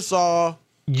ahead of Gasol.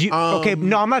 Okay,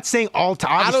 no, I'm not saying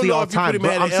obviously all time,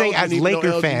 but I'm saying as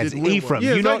Laker fans, Ephraim,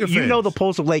 you know the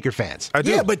pulse of Laker fans. I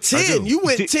do. Yeah, but 10, you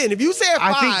went 10. If you said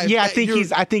 5, I think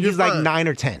he's like 9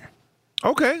 or 10.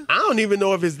 Okay. I don't even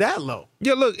know if it's that low.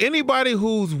 Yeah, look, anybody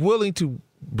who's willing to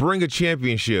bring a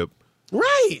championship,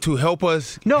 right, to help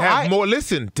us more.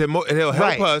 Listen, it'll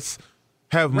help us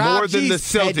have more than the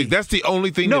Celtics. Petty. That's the only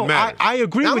thing that matters. I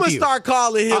agree with you. I'm going to start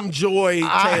calling him Joy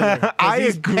Taylor.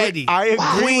 I agree. I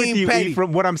agree with you.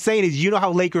 Ephraim. What I'm saying is, you know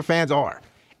how Laker fans are.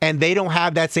 And they don't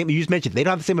have that same. You just mentioned they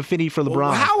don't have the same affinity for LeBron.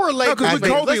 Well, how are Lakers?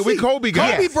 We Kobe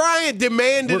guys. Kobe Bryant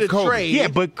demanded a trade. Yeah,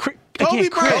 but Kobe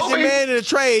Bryant demanded a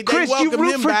trade. They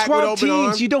welcomed him back with open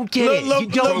arms. You don't get it. You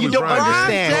don't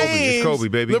understand. It's Kobe,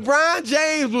 baby. LeBron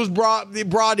James was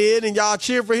brought in, and y'all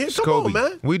cheer for him. Come on,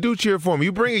 man. We do cheer for him.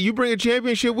 You bring a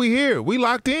championship, we here. We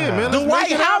locked in, man.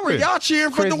 Dwight Howard. Y'all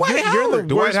cheering for Dwight Howard.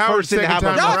 Dwight Howard second time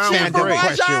around. Y'all cheering for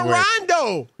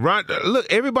Rajon Rondo. Look,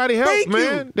 everybody helped,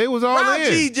 man. They was all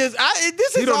in. He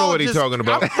don't know what he's talking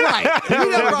about. Right. He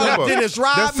done brought up Dennis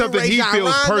Rodman, Rajon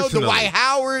Rondo, Dwight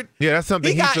Howard. Yeah, that's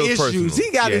something he feels personal.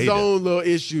 He got his own little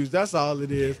issues. That's all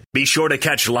it is. Be sure to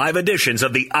catch live editions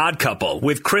of The Odd Couple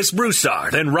with Chris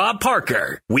Broussard and Rob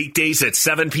Parker. Weekdays at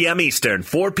 7 p.m. Eastern,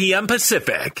 4 p.m.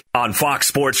 Pacific on Fox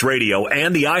Sports Radio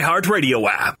and the iHeartRadio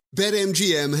app.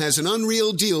 BetMGM has an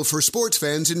unreal deal for sports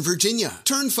fans in Virginia.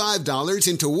 Turn $5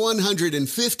 into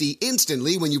 $150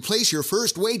 instantly when you place your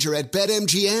first wager at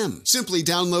BetMGM. Simply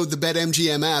download the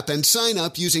BetMGM app and sign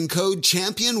up using code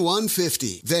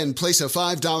Champion150. Then place a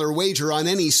 $5 wager on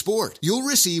any sport. You'll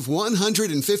receive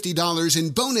 $150 in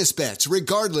bonus bets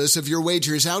regardless of your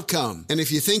wager's outcome. And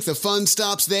if you think the fun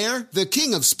stops there, the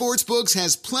king of sportsbooks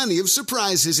has plenty of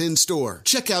surprises in store.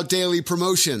 Check out daily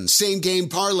promotions, same-game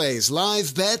parlays,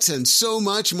 live bets, and so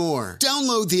much more.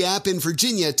 Download the app in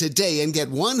Virginia today and get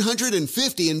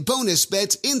 $150 in bonus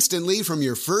bets instantly from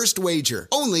your first wager.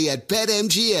 Only at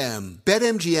BetMGM.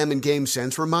 BetMGM and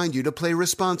GameSense remind you to play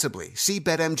responsibly. See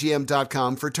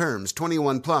BetMGM.com for terms.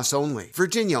 21 plus only.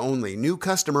 Virginia only. New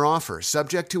customer offer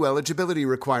subject to eligibility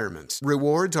requirements.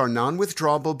 Rewards are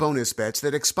non-withdrawable bonus bets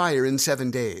that expire in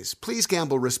 7 days. Please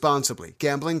gamble responsibly.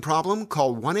 Gambling problem?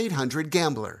 Call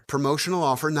 1-800-GAMBLER. Promotional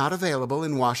offer not available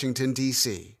in Washington,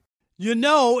 D.C. You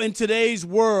know, in today's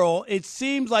world, it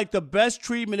seems like the best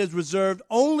treatment is reserved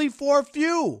only for a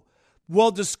few.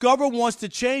 Well, Discover wants to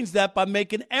change that by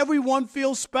making everyone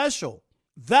feel special.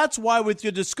 That's why with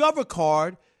your Discover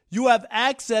card, you have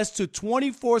access to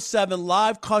 24/7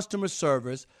 live customer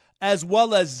service as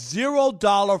well as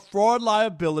 $0 fraud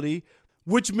liability,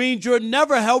 which means you're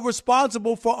never held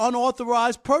responsible for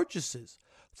unauthorized purchases.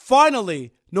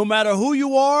 Finally, no matter who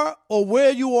you are or where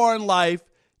you are in life,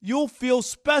 you'll feel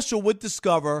special with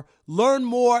Discover. Learn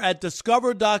more at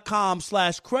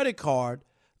discover.com/credit card.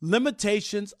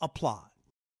 Limitations apply.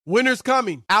 Winter's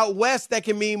coming. Out west, that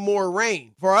can mean more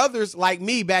rain. For others, like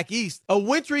me back east, a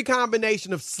wintry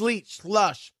combination of sleet,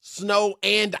 slush, snow,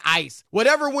 and ice.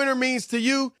 Whatever winter means to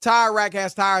you, Tire Rack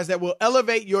has tires that will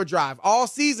elevate your drive. All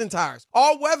season tires,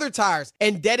 all weather tires,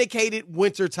 and dedicated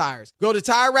winter tires. Go to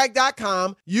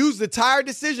TireRack.com, use the Tire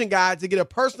Decision Guide to get a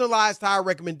personalized tire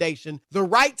recommendation, the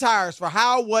right tires for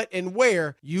how, what, and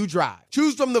where you drive.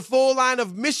 Choose from the full line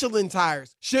of Michelin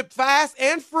tires, shipped fast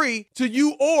and free to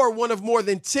you or one of more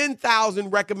than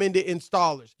 10,000 recommended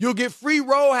installers. You'll get free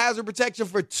road hazard protection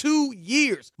for 2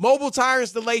 years. Mobile tire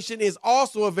installation is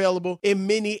also available in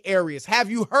many areas.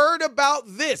 Have you heard about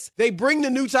this? They bring the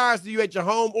new tires to you at your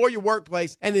home or your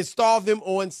workplace and install them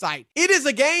on site. It is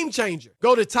a game changer.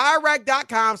 Go to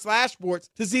TireRack.com/sports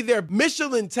to see their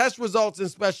Michelin test results and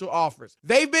special offers.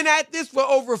 They've been at this for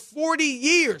over 40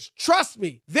 years. Trust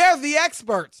me, they're the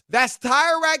experts. That's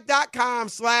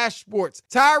TireRack.com/sports.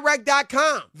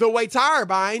 TireRack.com, the way tire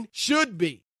buying should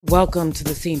be. Welcome to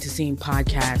the Scene to Scene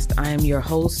podcast. I am your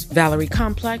host, Valerie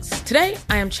Complex. Today,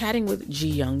 I am chatting with Ji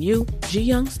Young Yu. Ji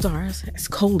Young stars as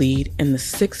co-lead in the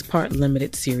 6-part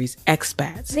limited series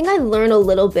Expats. I think I learn a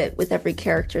little bit with every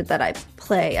character that I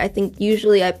play. I think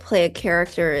usually I play a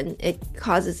character and it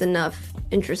causes enough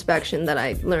introspection that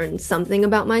I learn something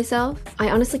about myself.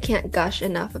 I honestly can't gush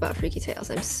enough about Freaky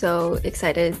Tales. I'm so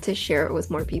excited to share it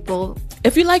with more people.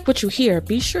 If you like what you hear,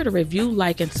 be sure to review,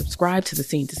 like, and subscribe to the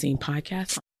Scene to Scene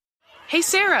podcast. Hey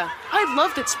Sarah, I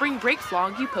loved that spring break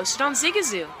vlog you posted on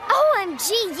Zigazoo.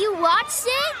 OMG, you watched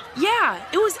it? Yeah,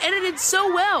 it was edited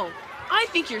so well. I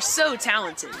think you're so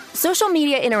talented. Social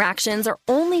media interactions are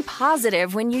only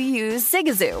positive when you use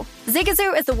Zigazoo.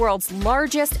 Zigazoo is the world's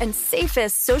largest and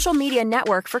safest social media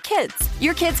network for kids.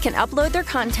 Your kids can upload their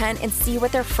content and see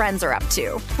what their friends are up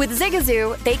to. With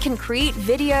Zigazoo, they can create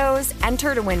videos,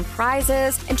 enter to win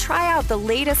prizes, and try out the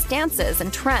latest dances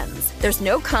and trends. There's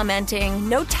no commenting,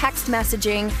 no text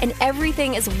messaging, and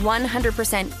everything is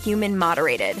 100% human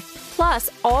moderated. Plus,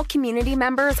 all community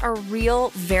members are real,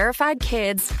 verified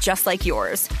kids just like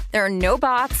yours. There are no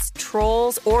bots,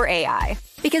 trolls, or AI.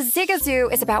 Because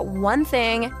Zigazoo is about one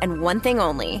thing and one thing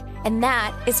only, and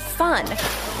that is fun.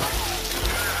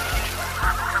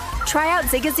 Try out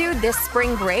Zigazoo this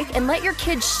spring break and let your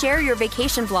kids share your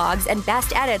vacation vlogs and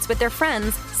best edits with their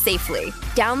friends safely.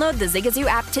 Download the Zigazoo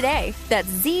app today. That's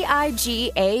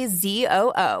Zigazoo.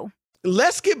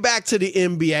 Let's get back to the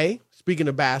NBA, speaking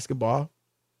of basketball.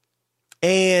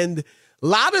 And a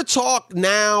lot of talk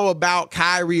now about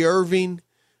Kyrie Irving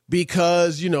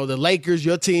because, the Lakers,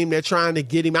 your team, they're trying to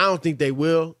get him. I don't think they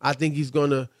will. I think he's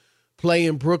going to play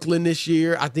in Brooklyn this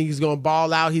year. I think he's going to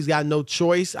ball out. He's got no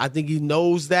choice. I think he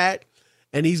knows that,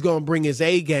 and he's going to bring his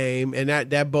A game, and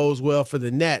that bodes well for the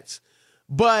Nets.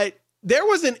 But there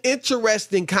was an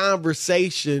interesting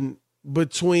conversation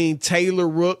between Taylor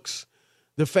Rooks,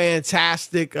 the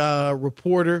fantastic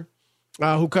reporter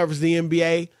who covers the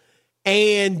NBA,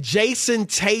 and Jason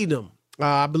Tatum.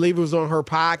 I believe it was on her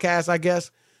podcast, I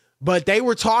guess. But they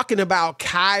were talking about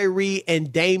Kyrie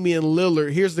and Damian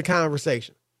Lillard. Here's the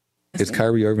conversation. Is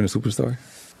Kyrie Irving a superstar?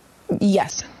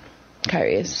 Yes,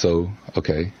 Kyrie is. So,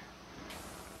 okay.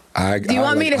 Do you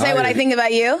want me to say what I think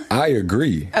about you? I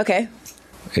agree. Okay.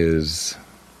 Is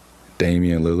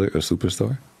Damian Lillard a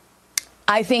superstar?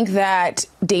 I think that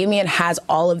Damian has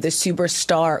all of the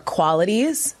superstar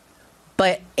qualities,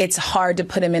 but it's hard to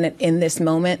put him in this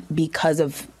moment because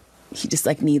of he just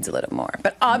needs a little more.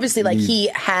 But obviously, he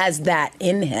has that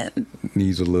in him.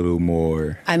 Needs a little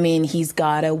more. I mean, he's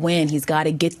got to win. He's got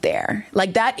to get there.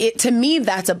 To me,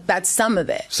 that's some of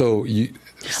it. So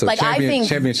I think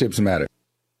championships matter.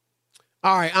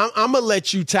 All right, I'm going to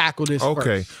let you tackle this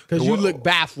first. Because you look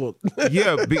baffled.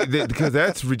 Yeah, because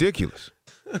that's ridiculous.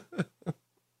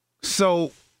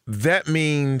 So that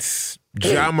means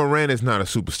Ja Morant is not a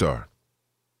superstar.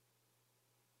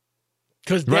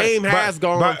 Because Dame has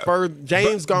gone further.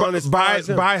 James gone as far as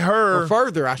him. By her, or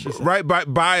further, I should say. Right,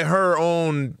 by her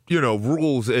own,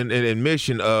 rules and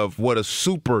admission of what a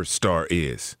superstar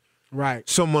is. Right.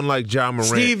 Someone like Ja Morant.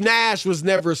 Steve Nash was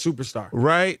never a superstar.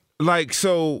 Right?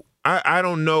 So I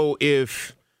don't know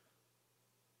if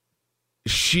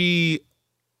she...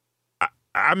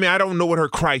 I mean, I don't know what her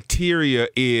criteria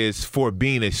is for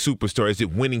being a superstar. Is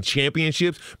it winning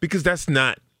championships? Because that's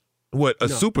not what a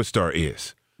superstar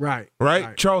is. Right.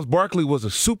 Charles Barkley was a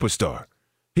superstar.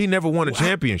 He never won a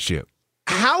championship.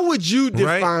 How would you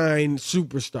define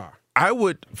superstar? I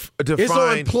would define... It's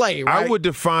on play, right? I would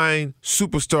define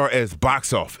superstar as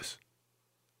box office.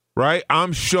 Right?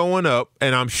 I'm showing up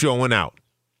and I'm showing out.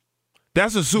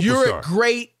 That's a superstar. You're a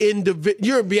great individual.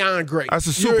 You're beyond great. That's a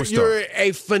superstar. You're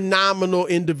a phenomenal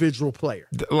individual player.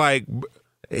 That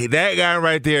guy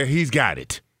right there, he's got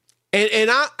it.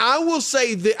 And I will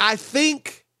say that I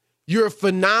think you're a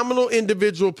phenomenal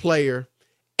individual player,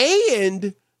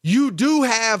 and you do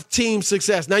have team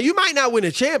success. Now, you might not win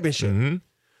a championship,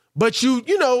 but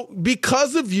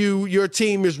because of you, your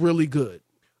team is really good.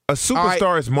 A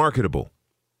superstar is marketable.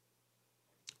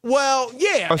 Well,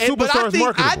 yeah. A superstar is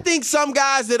marketable. I think some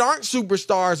guys that aren't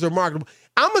superstars are marketable.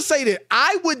 I'm going to say that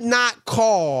I would not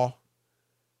call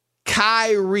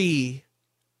Kyrie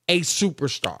a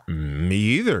superstar. Me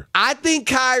either. I think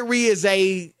Kyrie is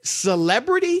a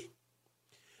celebrity.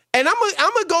 And I'm going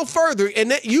to go further,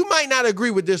 and you might not agree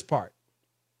with this part.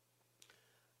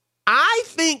 I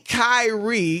think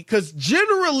Kyrie, because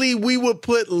generally we would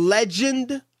put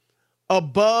legend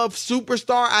above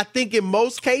superstar, I think in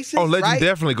most cases. Oh, legend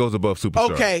definitely goes above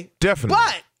superstar. Okay. Definitely.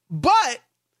 But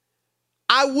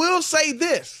I will say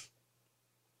this.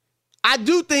 I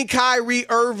do think Kyrie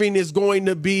Irving is going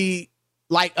to be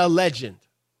like a legend.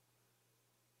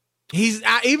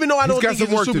 Even though I don't think he's a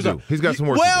superstar. He's got some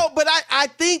work to do. Well, but I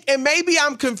think, and maybe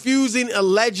I'm confusing a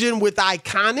legend with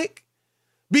iconic,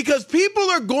 because people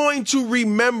are going to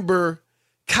remember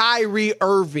Kyrie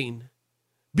Irving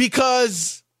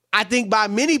because I think by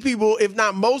many people, if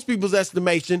not most people's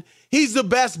estimation, he's the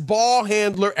best ball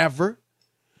handler ever.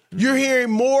 You're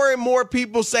hearing more and more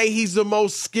people say he's the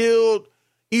most skilled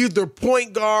either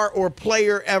point guard or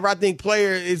player ever. I think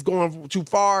player is going too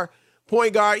far.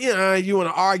 Point guard, you want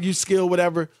to argue skill,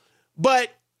 whatever. But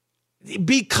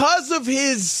because of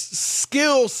his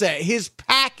skill set, his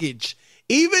package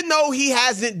even though he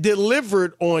hasn't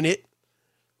delivered on it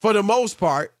for the most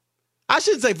part, I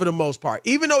shouldn't say for the most part,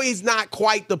 even though he's not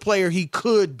quite the player he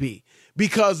could be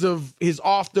because of his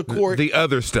off the court. The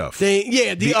other stuff.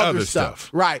 The other stuff.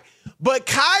 Right. But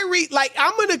Kyrie, like,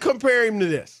 I'm going to compare him to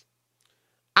this.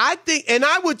 I think, and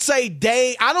I would say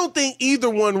Dame, I don't think either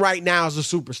one right now is a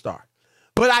superstar.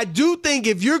 But I do think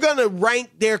if you're going to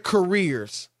rank their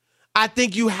careers, I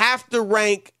think you have to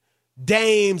rank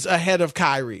Dame's ahead of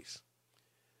Kyrie's.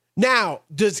 Now,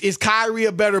 is Kyrie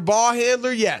a better ball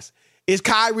handler? Yes. Is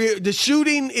Kyrie, the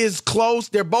shooting is close.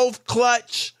 They're both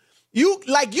clutch. You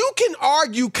can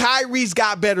argue Kyrie's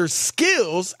got better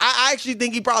skills. I actually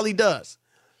think he probably does.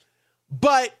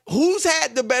 But who's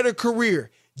had the better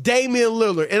career? Damian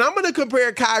Lillard. And I'm going to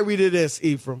compare Kyrie to this,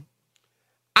 Ephraim.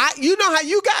 You know how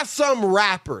you got some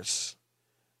rappers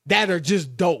that are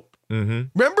just dope.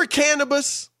 Mm-hmm. Remember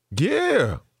Cannabis?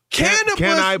 Yeah. Cannabis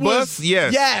Can I bust?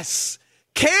 Yes. Yes.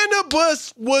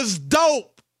 Cannabis was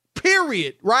dope,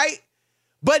 period, right?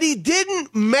 But he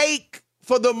didn't make,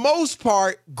 for the most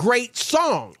part, great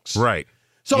songs. Right.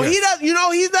 So he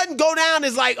doesn't go down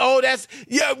as like, oh, that's,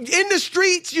 in the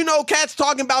streets, cats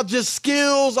talking about just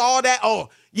skills, all that. Oh,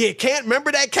 yeah, can't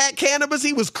remember that cat Cannabis?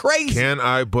 He was crazy. Can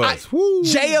I bust?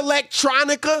 Jay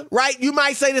Electronica, right? You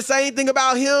might say the same thing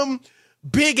about him.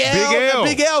 Big L.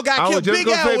 Big L got killed. Big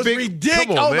L was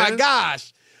ridiculous. Oh, my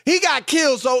gosh. He got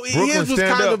killed, so his was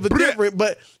kind of different.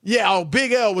 But,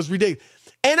 Big L was ridiculous.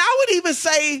 And I would even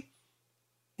say,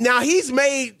 now he's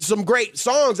made some great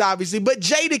songs, obviously, but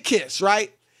Jadakiss,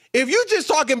 right? If you're just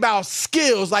talking about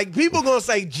skills, like people going to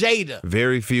say Jada.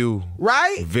 Very few.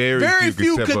 Right? Very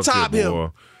few could top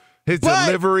him. His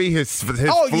delivery, his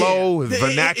flow, his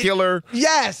vernacular.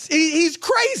 Yes, he's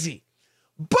crazy.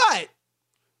 But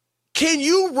can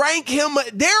you rank him?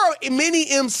 There are many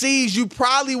MCs you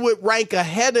probably would rank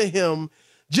ahead of him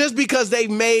just because they've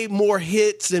made more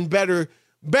hits and better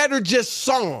just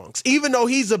songs, even though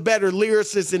he's a better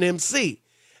lyricist and MC.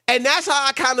 And that's how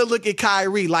I kind of look at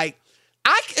Kyrie. Like,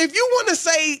 if you want to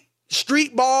say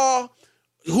street ball,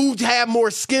 who had more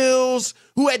skills,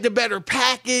 who had the better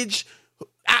package,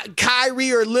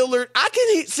 Kyrie or Lillard, I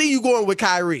can see you going with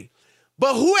Kyrie.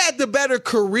 But who had the better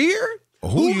career?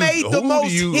 Who made the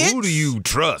most hits? Who do you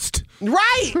trust?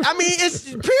 Right. I mean, it's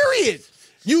period.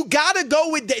 You got to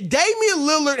go with that. Damian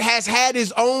Lillard has had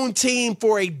his own team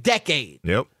for a decade.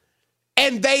 Yep.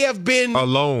 And they have been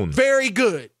alone. Very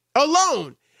good.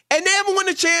 Alone. And they haven't won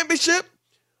a championship,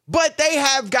 but they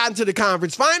have gotten to the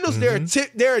conference finals.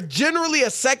 Mm-hmm. They're generally a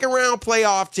second-round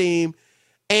playoff team,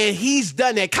 and he's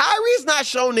done that. Kyrie's not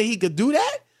shown that he could do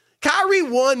that. Kyrie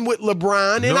won with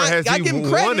LeBron, and I give him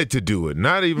credit. Wanted to do it.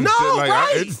 Not even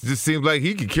right. It just seems like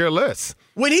he could care less.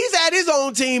 When he's at his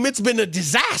own team, it's been a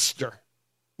disaster.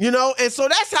 And so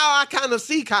that's how I kind of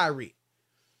see Kyrie.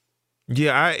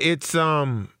 Yeah, it's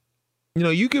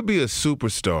you could be a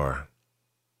superstar,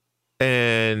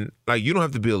 and like you don't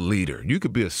have to be a leader. You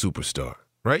could be a superstar,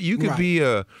 right? You could be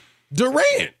a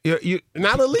Durant.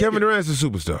 Not a leader. Kevin Durant's a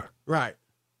superstar, right?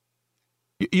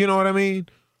 You know what I mean?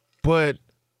 But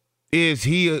is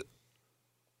he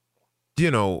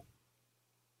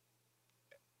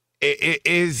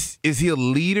is he a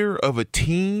leader of a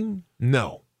team?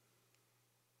 No.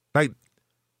 Like,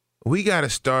 we got to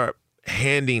start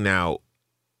handing out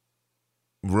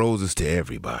roses to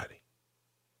everybody.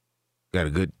 Got a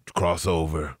good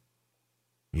crossover.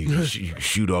 You can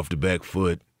shoot off the back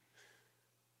foot.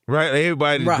 Right?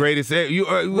 Everybody the greatest.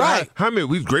 Right. How many?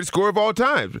 We're the greatest scorer of all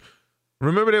time.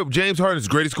 Remember that James Harden's the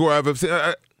greatest scorer I've ever seen.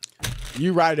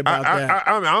 You're right about that.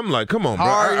 I'm like, come on, bro.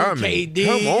 KD.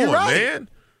 Come on, You're right.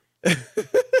 man.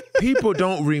 People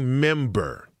don't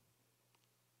remember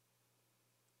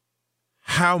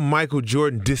how Michael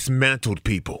Jordan dismantled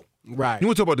people. Right. You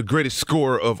want to talk about the greatest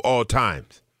scorer of all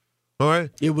times. All right?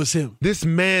 It was him. This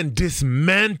man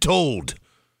dismantled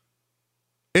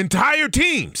entire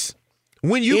teams.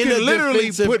 When you can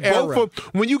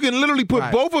literally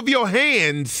put both of your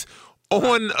hands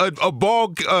on a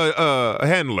ball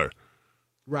handler.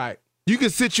 Right. You can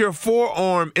sit your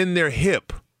forearm in their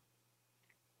hip.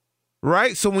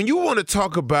 Right? So when you want to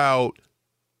talk about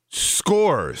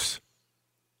scorers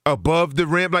above the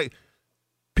rim, like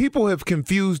people have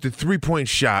confused the three-point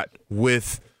shot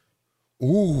with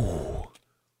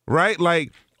right?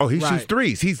 Like, oh, he shoots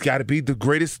threes. He's got to be the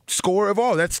greatest scorer of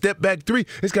all. That step back three,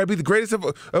 it's got to be the greatest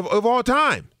of all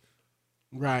time.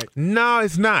 Right. No,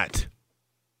 it's not.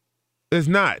 It's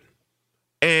not.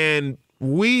 And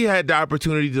we had the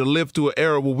opportunity to live through an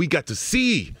era where we got to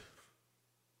see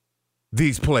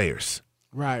these players.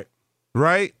 Right.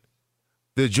 Right?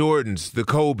 The Jordans, the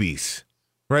Kobes.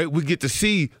 Right? We get to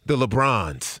see the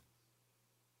LeBrons.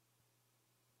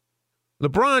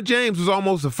 LeBron James was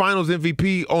almost a Finals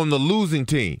MVP on the losing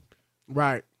team.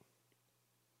 Right.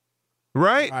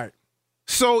 Right?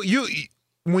 So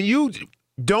when you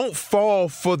don't fall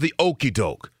for the okie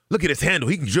doke, look at his handle.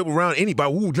 He can dribble around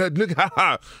anybody. Ooh, look,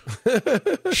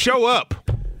 show up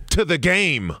to the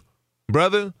game,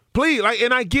 brother. Please,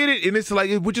 and I get it, and it's like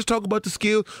we're just talking about the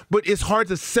skill, but it's hard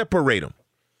to separate them.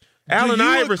 Allen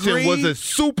Iverson was a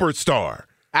superstar.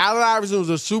 Allen Iverson was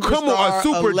a superstar. Come on, a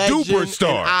super duper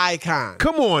star, an icon.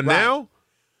 Come on now,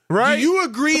 right? Do you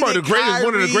agree that Kyrie,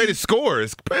 one of the greatest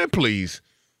scorers? Man, please.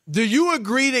 Do you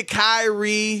agree that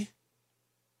Kyrie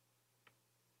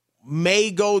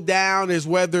may go down as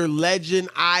whether legend,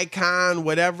 icon,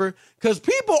 whatever? Because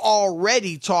people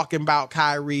already talking about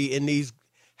Kyrie in these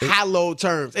hallowed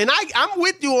terms. And I'm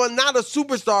with you on not a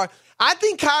superstar. I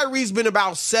think Kyrie's been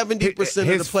about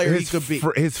 70% of the player he could be.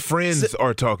 His friends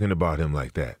are talking about him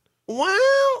like that.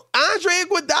 Well, Andre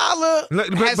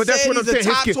Iguodala has said he's a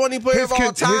top 20 player of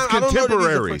all time. His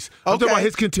contemporaries. I'm talking about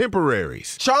his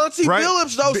contemporaries. Chauncey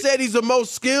Billups, though, said he's the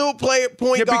most skilled point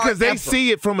guard because they ever.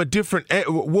 see it from a different –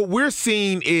 what we're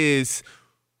seeing is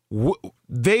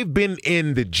they've been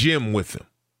in the gym with him,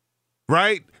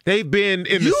 right? They've been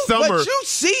in the summer. But you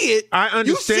see it. I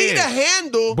understand. You see the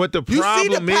handle. But the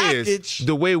problem is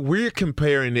the way we're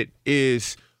comparing it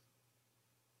is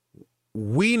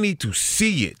we need to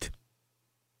see it.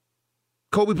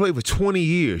 Kobe played for 20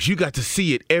 years. You got to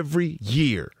see it every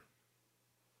year,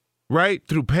 right?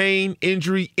 Through pain,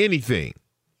 injury, anything.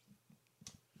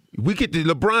 We get to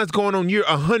LeBron's going on year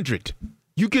 100.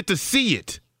 You get to see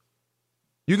it.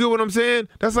 You get what I'm saying?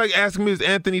 That's like asking me, is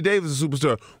Anthony Davis a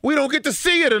superstar? We don't get to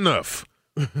see it enough.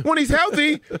 When he's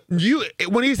healthy,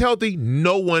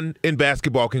 no one in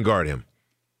basketball can guard him.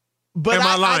 But Am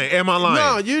I lying?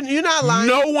 No, you're not lying.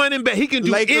 No one in he can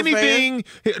do Laker anything.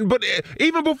 But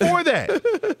even before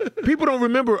that, people don't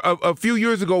remember a few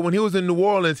years ago when he was in New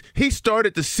Orleans, he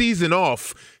started the season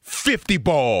off 50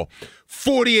 ball,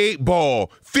 48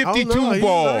 ball, 52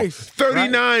 ball, nice.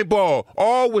 39 ball.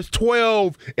 All was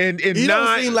 12 and 9. He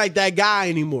don't seem like that guy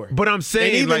anymore. But I'm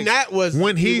saying, and even that was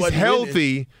when he's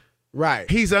healthy,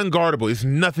 right? He's unguardable. There's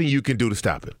nothing you can do to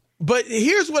stop him. But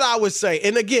here's what I would say.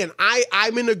 And again,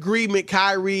 I'm in agreement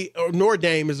Kyrie nor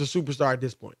Dame is a superstar at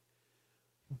this point.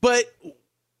 But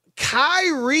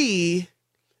Kyrie,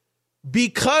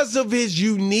 because of his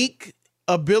unique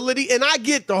ability, and I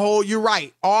get the whole, you're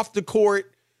right, off the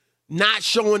court, not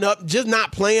showing up, just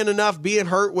not playing enough, being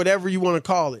hurt, whatever you want to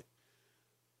call it.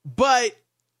 But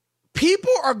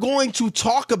people are going to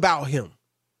talk about him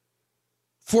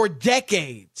for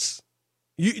decades.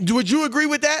 Would you agree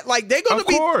with that? Like, they're going to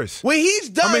be. Of course. When he's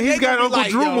done, he's got Uncle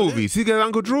Drew movies. He's got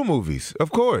Uncle Drew movies.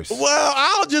 Of course. Well,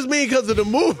 I don't just mean because of the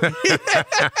movie.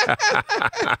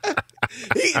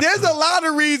 There's a lot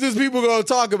of reasons people are going to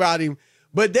talk about him,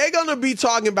 but they're going to be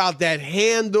talking about that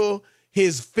handle,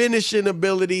 his finishing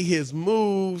ability, his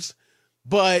moves.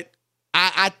 But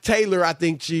Taylor, I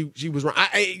think she was wrong.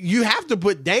 You have to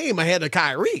put Dame ahead of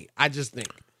Kyrie, I just think.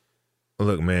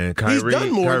 Look, man,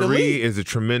 Kyrie is a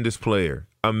tremendous player.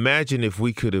 Imagine if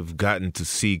we could have gotten to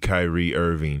see Kyrie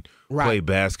Irving play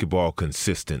basketball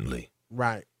consistently.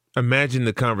 Right. Imagine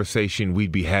the conversation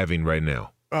we'd be having right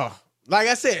now. Oh, like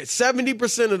I said,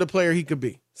 70% of the player he could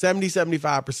be. 70,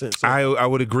 75%. So. I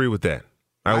would agree with that.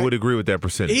 I would agree with that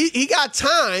percentage. He got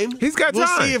time. He's got time.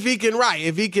 We'll see if he can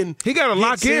If he can. He got to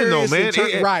lock in, though, man.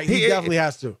 He definitely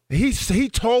has to. He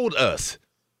told us.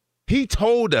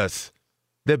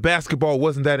 That basketball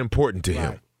wasn't that important to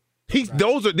him. These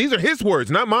are his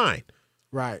words, not mine.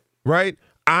 Right. Right?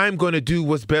 I'm going to do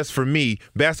what's best for me.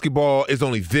 Basketball is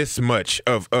only this much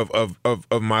of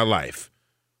my life.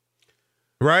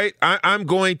 Right? I'm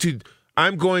going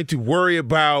to worry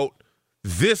about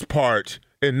this part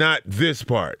and not this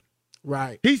part.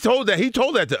 Right. He told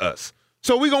that to us.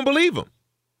 So we're going to believe him.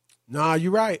 Nah,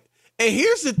 you're right. And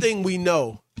here's the thing we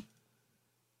know.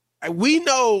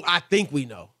 I think we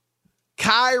know.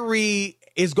 Kyrie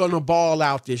is going to ball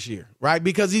out this year, right?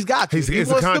 Because he's got to. It's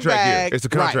a contract year. It's a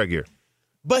contract year.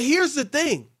 But here's the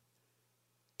thing.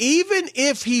 Even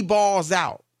if he balls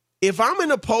out, if I'm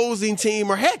an opposing team,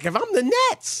 or heck, if I'm the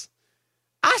Nets,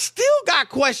 I still got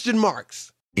question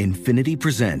marks. Infiniti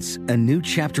presents a new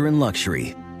chapter in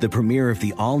luxury, the premiere of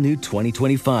the all-new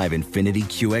 2025 Infiniti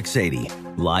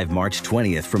QX80, live March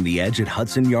 20th from the Edge at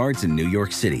Hudson Yards in New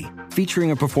York City,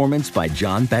 featuring a performance by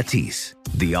John Batiste.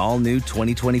 The all-new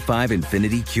 2025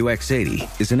 Infiniti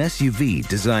QX80 is an SUV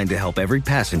designed to help every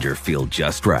passenger feel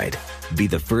just right. Be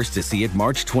the first to see it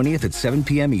March 20th at 7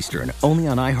 p.m. Eastern, only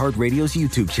on iHeartRadio's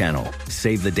YouTube channel.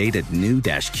 Save the date at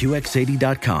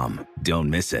new-QX80.com. Don't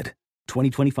miss it.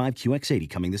 2025 QX80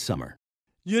 coming this summer.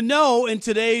 You know, in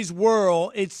today's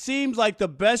world, it seems like the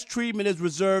best treatment is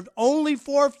reserved only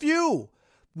for a few.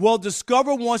 Well,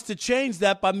 Discover wants to change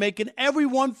that by making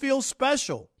everyone feel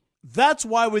special. That's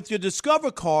why with your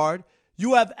Discover card,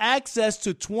 you have access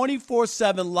to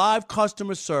 24/7 live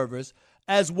customer service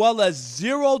as well as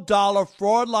 $0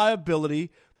 fraud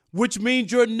liability, which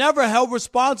means you're never held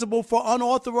responsible for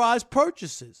unauthorized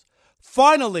purchases.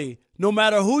 Finally, no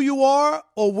matter who you are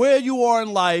or where you are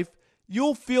in life,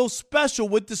 you'll feel special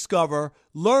with Discover.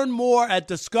 Learn more at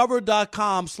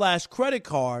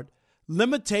discover.com/creditcard.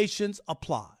 Limitations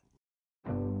apply.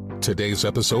 Today's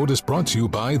episode is brought to you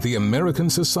by the American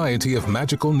Society of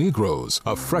Magical Negroes,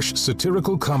 a fresh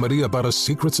satirical comedy about a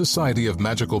secret society of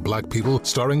magical black people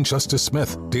starring Justice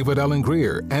Smith, David Alan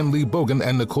Grier, Ann Lee Bogan,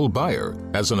 and Nicole Byer.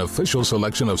 As an official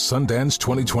selection of Sundance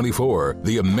 2024,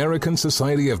 the American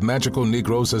Society of Magical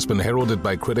Negroes has been heralded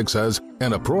by critics as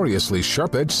an uproariously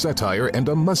sharp-edged satire and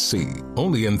a must-see.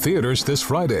 Only in theaters this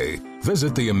Friday.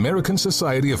 Visit the American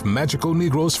Society of Magical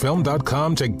Negroes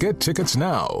Film.com to get tickets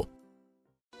now.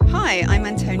 Hi, I'm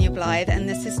Antonia Blythe, and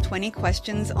this is 20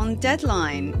 Questions on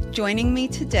Deadline. Joining me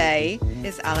today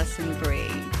is Alison Brie.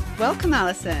 Welcome,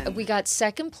 Alison. We got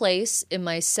second place in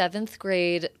my 7th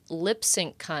grade lip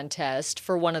sync contest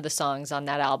for one of the songs on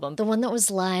that album. The one that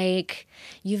was like,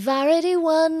 "You've already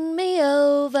won me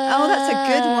over." Oh, that's a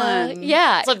good one.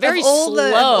 Yeah. It's very slow.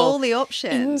 Of all the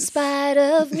options. In spite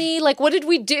of me. Like, what did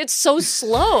we do? It's so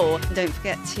slow. Don't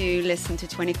forget to listen to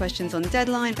 20 Questions on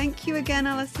Deadline. Thank you again,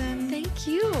 Alison. Thank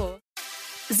you.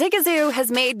 Zigazoo has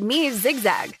made me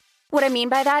zigzag. What I mean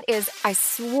by that is I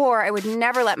swore I would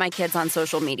never let my kids on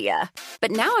social media.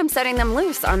 But now I'm setting them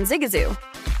loose on Zigazoo.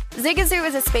 Zigazoo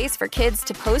is a space for kids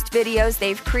to post videos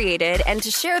they've created and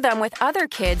to share them with other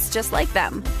kids just like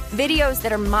them. Videos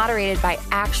that are moderated by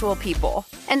actual people.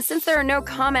 And since there are no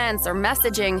comments or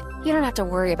messaging, you don't have to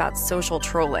worry about social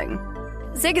trolling.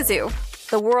 Zigazoo,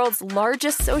 the world's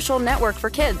largest social network for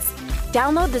kids.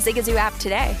 Download the Zigazoo app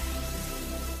today.